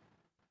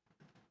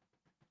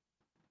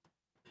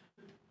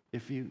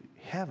 If you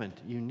haven't,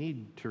 you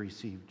need to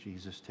receive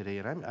Jesus today.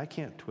 And I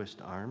can't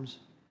twist arms,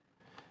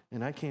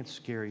 and I can't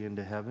scare you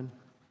into heaven,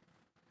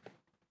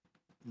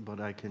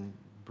 but I can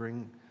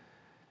bring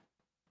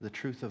the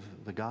truth of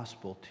the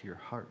gospel to your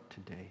heart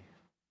today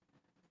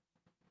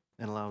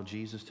and allow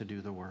Jesus to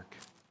do the work.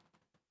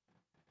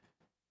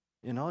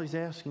 And all he's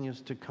asking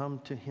is to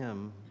come to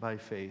him by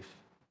faith,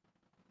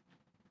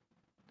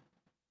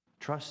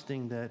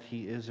 trusting that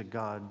he is a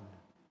God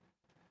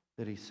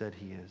that he said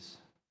he is,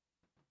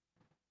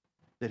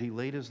 that he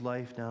laid his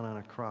life down on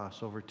a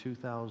cross over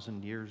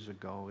 2,000 years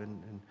ago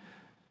and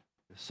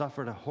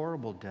suffered a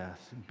horrible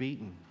death,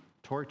 beaten,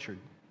 tortured,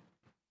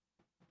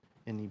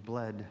 and he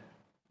bled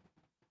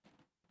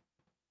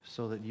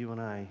so that you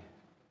and I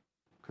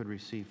could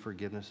receive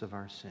forgiveness of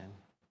our sin.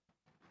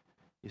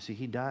 You see,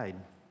 he died,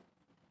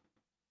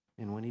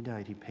 and when he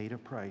died, he paid a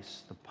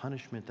price, the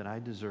punishment that I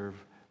deserve.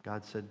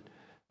 God said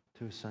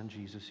to his son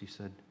Jesus, he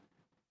said,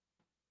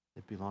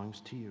 it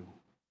belongs to you.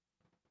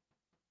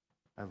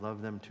 I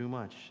love them too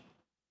much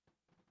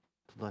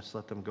to let's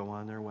let them go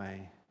on their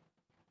way.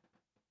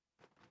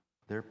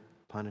 Their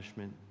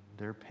punishment,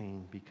 their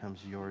pain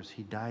becomes yours.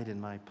 He died in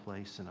my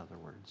place, in other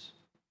words.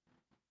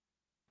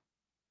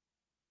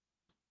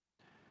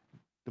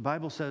 The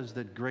Bible says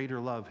that greater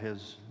love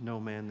has no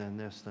man than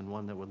this, than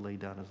one that would lay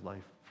down his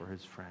life for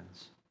his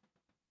friends.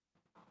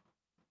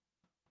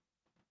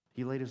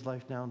 He laid his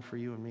life down for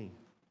you and me.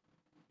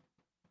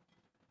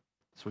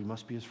 So we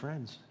must be his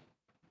friends.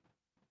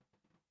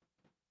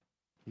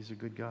 He's a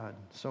good God.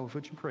 So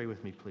would you pray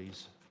with me,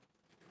 please?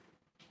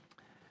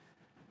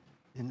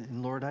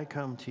 And Lord, I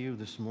come to you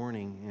this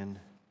morning, and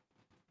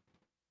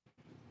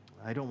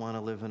I don't want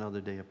to live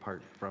another day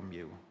apart from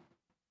you.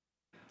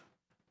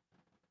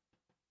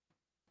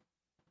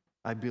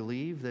 I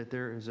believe that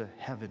there is a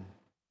heaven,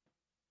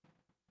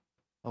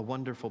 a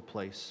wonderful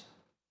place,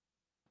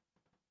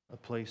 a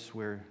place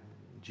where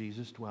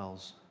Jesus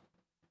dwells.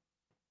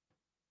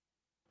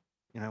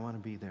 And I want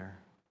to be there.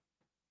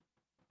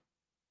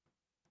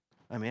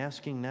 I'm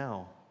asking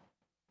now,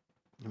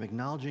 I'm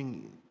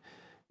acknowledging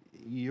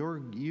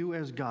you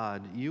as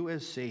God, you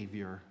as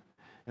Savior,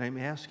 and I'm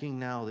asking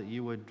now that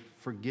you would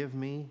forgive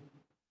me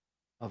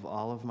of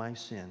all of my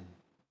sin,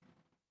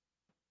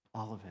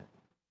 all of it.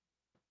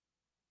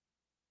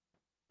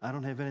 I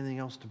don't have anything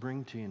else to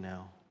bring to you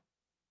now.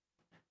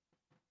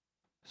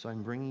 So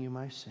I'm bringing you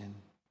my sin,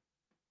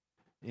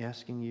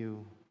 asking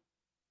you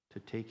to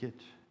take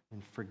it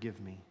and forgive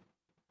me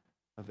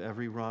of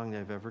every wrong that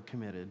I've ever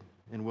committed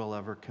and will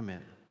ever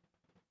commit.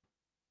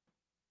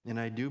 And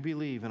I do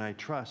believe and I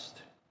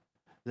trust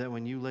that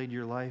when you laid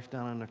your life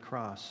down on the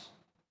cross,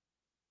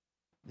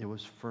 it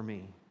was for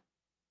me.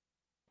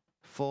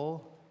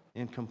 Full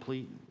and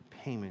complete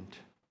payment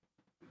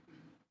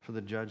for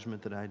the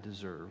judgment that I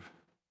deserve.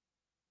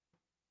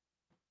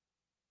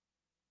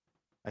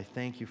 I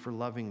thank you for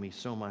loving me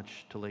so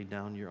much to lay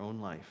down your own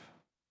life.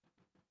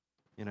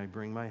 And I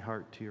bring my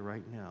heart to you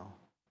right now.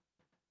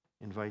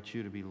 Invite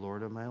you to be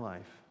Lord of my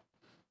life.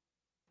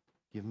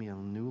 Give me a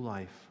new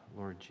life,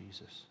 Lord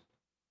Jesus.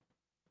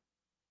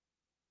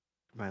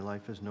 My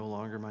life is no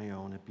longer my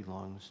own. It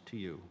belongs to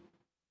you.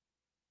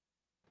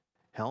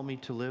 Help me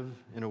to live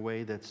in a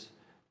way that's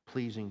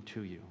pleasing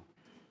to you.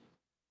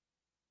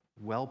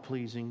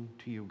 Well-pleasing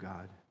to you,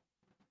 God.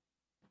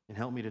 And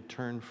help me to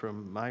turn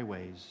from my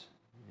ways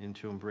and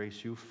to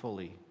embrace you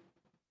fully.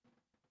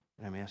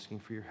 And I'm asking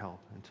for your help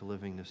into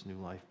living this new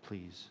life.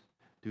 Please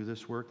do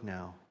this work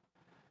now.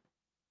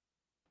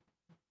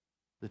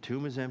 The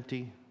tomb is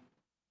empty.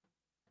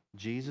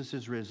 Jesus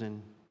is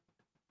risen.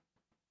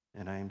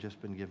 And I have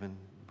just been given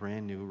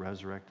brand new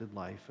resurrected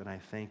life. And I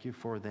thank you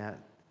for that.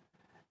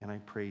 And I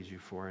praise you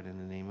for it in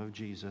the name of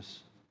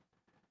Jesus.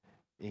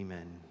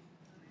 Amen.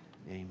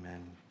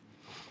 Amen.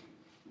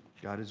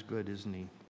 God is good, isn't he?